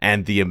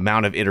 and the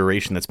amount of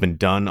iteration that's been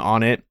done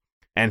on it,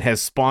 and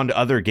has spawned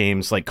other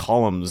games like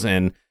Columns,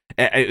 and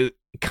it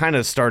kind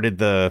of started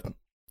the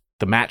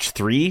match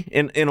 3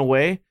 in a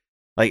way.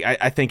 Like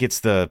I think it's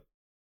the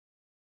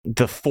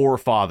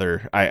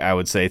forefather, I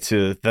would say,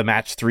 to the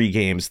match 3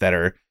 games that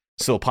are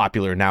so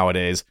popular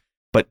nowadays.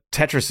 But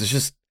Tetris is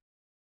just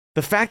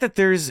the fact that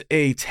there's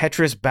a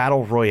Tetris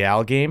Battle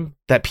Royale game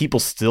that people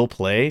still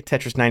play,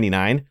 Tetris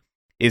 99,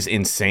 is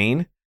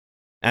insane.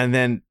 And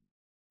then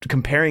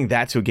comparing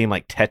that to a game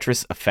like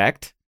Tetris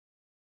Effect,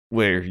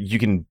 where you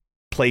can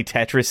play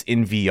Tetris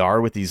in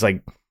VR with these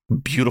like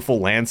beautiful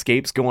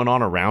landscapes going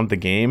on around the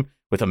game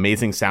with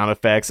amazing sound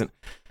effects, and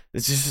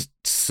it's just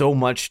so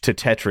much to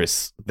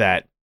Tetris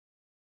that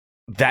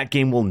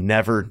game will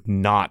never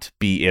not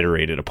be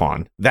iterated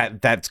upon.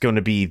 That's going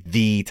to be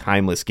the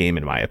timeless game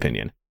in my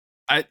opinion.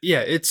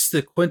 It's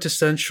the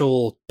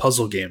quintessential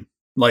puzzle game.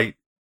 Like,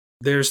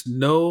 there's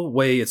no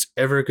way it's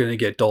ever going to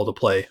get dull to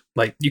play.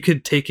 Like, you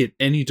could take it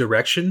any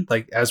direction,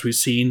 like as we've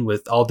seen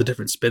with all the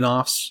different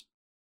spin-offs,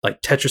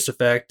 like Tetris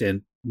Effect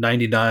and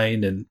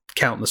 99 and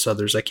countless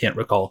others I can't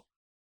recall.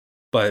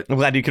 But I'm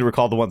glad you could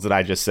recall the ones that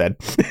I just said.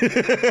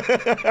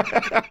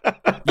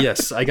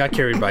 Yes, I got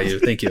carried by you.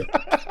 Thank you.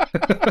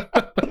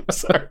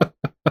 Sorry.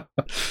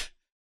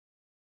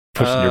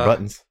 Pushing your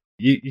buttons.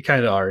 You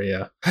kind of are,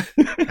 yeah.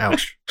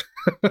 Ouch.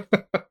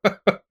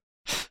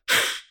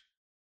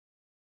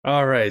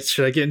 All right,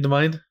 should I get into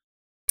mine?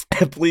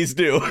 Please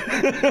do.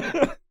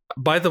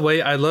 By the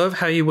way, I love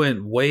how you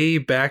went way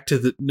back to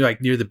the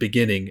near the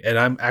beginning, and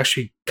I'm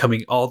actually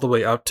coming all the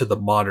way up to the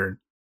modern.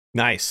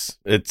 Nice.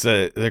 It's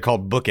they're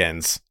called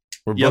bookends.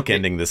 We're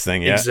bookending this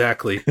thing, yeah.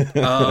 Exactly.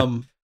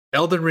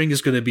 Elden Ring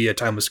is going to be a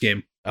timeless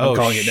game. I'm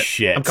calling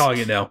it. I'm calling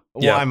it now.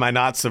 Yeah. Why am I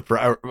not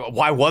surprised?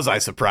 Why was I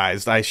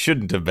surprised? I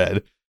shouldn't have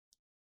been.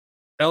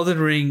 Elden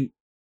Ring,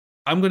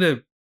 I'm going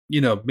to,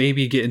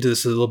 maybe get into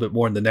this a little bit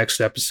more in the next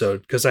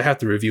episode because I have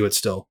to review it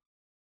still.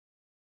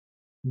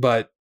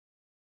 But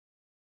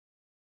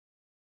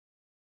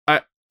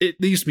it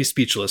leaves me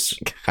speechless.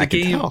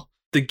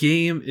 The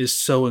game is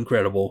so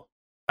incredible.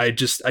 I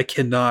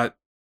cannot.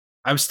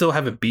 I still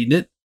haven't beaten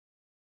it.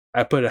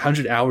 I put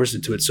 100 hours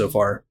into it so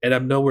far, and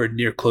I'm nowhere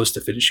near close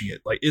to finishing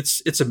it. Like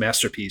it's a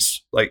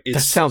masterpiece. Like that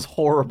sounds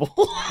horrible.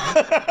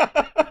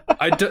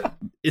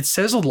 It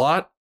says a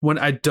lot when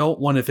I don't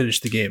want to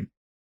finish the game,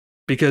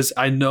 because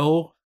I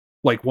know,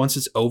 like, once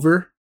it's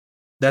over,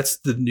 that's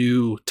the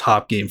new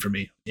top game for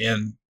me.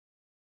 And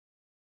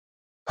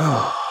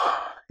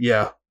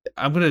yeah,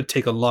 I'm gonna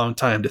take a long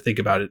time to think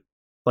about it,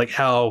 like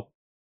how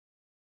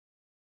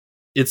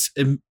it's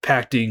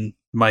impacting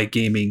my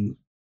gaming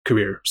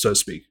career, so to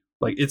speak.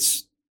 Like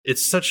it's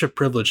such a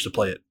privilege to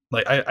play it.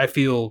 Like I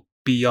feel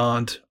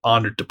beyond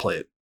honored to play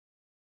it.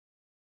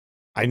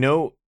 I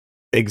know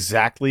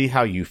exactly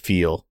how you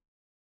feel,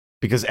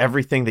 because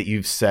everything that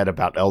you've said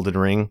about Elden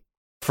Ring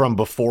from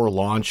before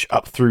launch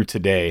up through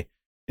today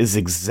is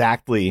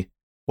exactly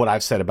what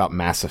I've said about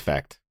Mass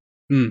Effect.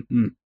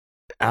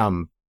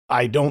 Mm-hmm.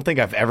 I don't think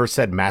I've ever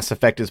said Mass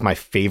Effect is my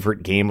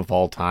favorite game of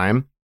all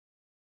time,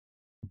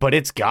 but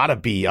it's gotta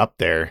be up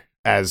there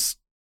as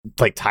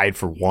like tied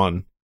for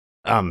one.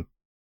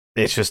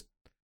 It's just,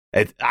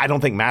 I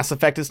don't think Mass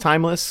Effect is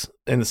timeless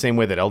in the same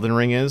way that Elden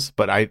Ring is,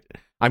 but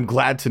I'm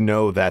glad to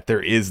know that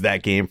there is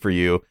that game for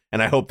you,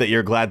 and I hope that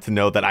you're glad to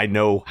know that I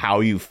know how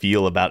you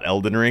feel about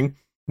Elden Ring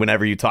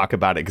whenever you talk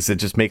about it, because it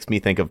just makes me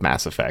think of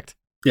Mass Effect.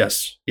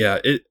 Yes, yeah,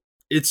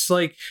 it's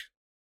like,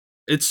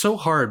 it's so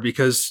hard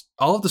because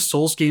all of the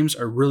Souls games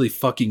are really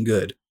fucking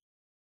good,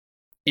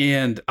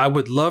 and I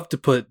would love to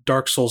put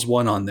Dark Souls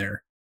 1 on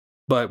there,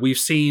 but we've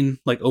seen,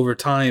 like, over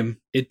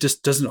time, it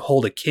just doesn't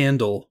hold a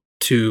candle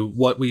to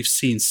what we've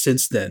seen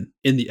since then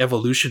in the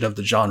evolution of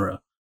the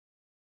genre.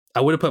 I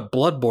would have put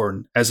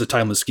Bloodborne as a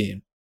timeless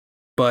game,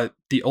 but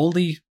the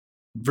only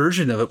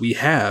version of it we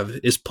have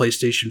is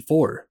PlayStation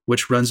 4,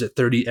 which runs at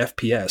 30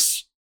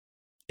 FPS.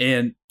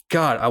 And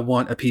God, I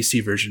want a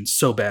PC version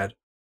so bad.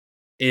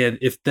 And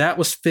if that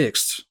was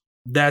fixed,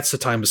 that's a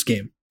timeless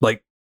game.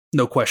 Like,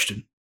 no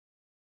question.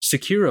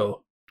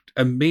 Sekiro,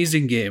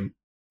 amazing game.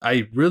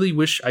 I really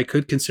wish I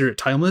could consider it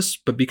timeless,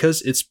 but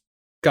because it's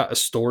got a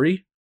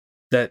story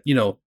that,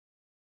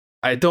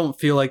 I don't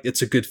feel like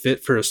it's a good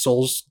fit for a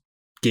Souls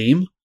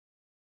game,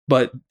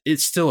 but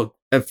it's still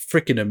a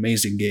freaking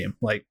amazing game.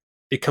 Like,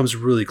 it comes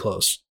really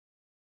close.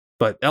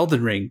 But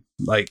Elden Ring,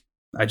 like,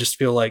 I just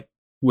feel like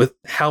with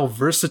how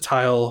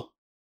versatile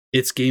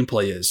its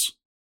gameplay is,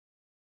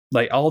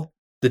 like all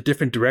the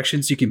different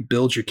directions you can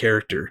build your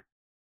character,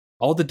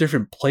 all the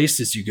different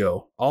places you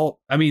go.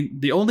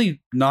 The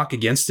only knock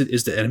against it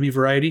is the enemy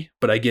variety,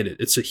 but I get it.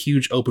 It's a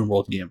huge open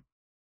world game.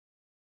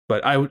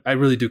 But I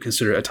really do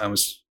consider it a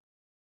timeless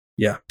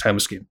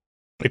game.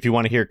 If you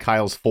want to hear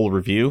Kyle's full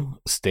review,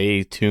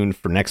 stay tuned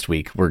for next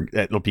week.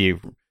 It'll be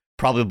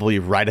probably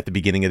right at the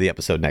beginning of the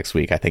episode next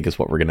week, I think is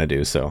what we're going to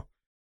do. So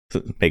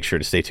make sure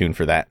to stay tuned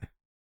for that.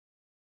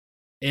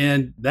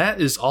 And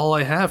that is all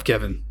I have,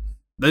 Kevin.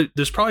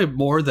 There's probably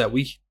more that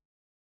we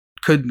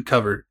couldn't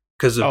cover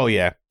because of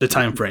the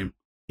time frame.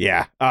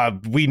 Yeah.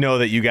 We know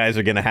that you guys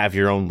are going to have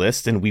your own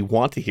list and we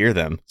want to hear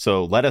them.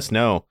 So let us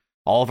know.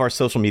 All of our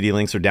social media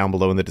links are down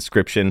below in the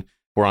description.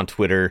 We're on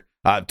Twitter.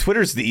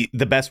 Twitter's the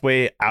best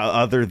way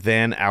other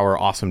than our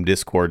awesome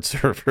Discord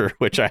server,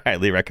 which I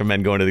highly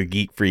recommend going to the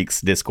Geek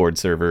Freaks Discord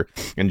server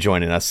and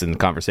joining us in the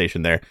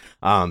conversation there.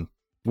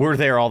 We're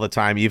there all the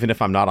time. Even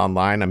if I'm not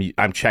online,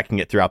 I'm checking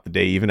it throughout the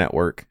day, even at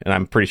work. And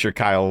I'm pretty sure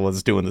Kyle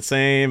was doing the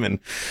same. And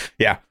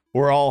yeah,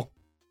 we're all,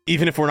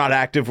 even if we're not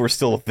active, we're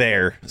still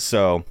there.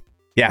 So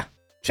yeah,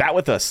 chat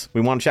with us.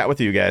 We want to chat with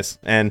you guys.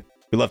 And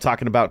we love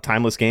talking about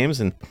timeless games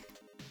and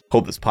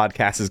hope this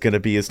podcast is going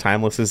to be as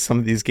timeless as some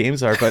of these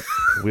games are, but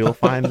we'll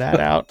find that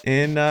out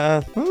in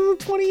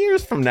 20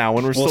 years from now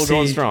when we're still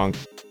going strong.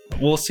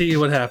 We'll see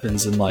what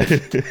happens in life.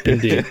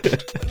 Indeed.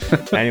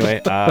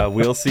 Anyway,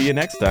 we'll see you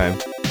next time.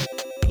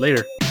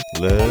 Later.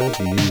 Love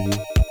you.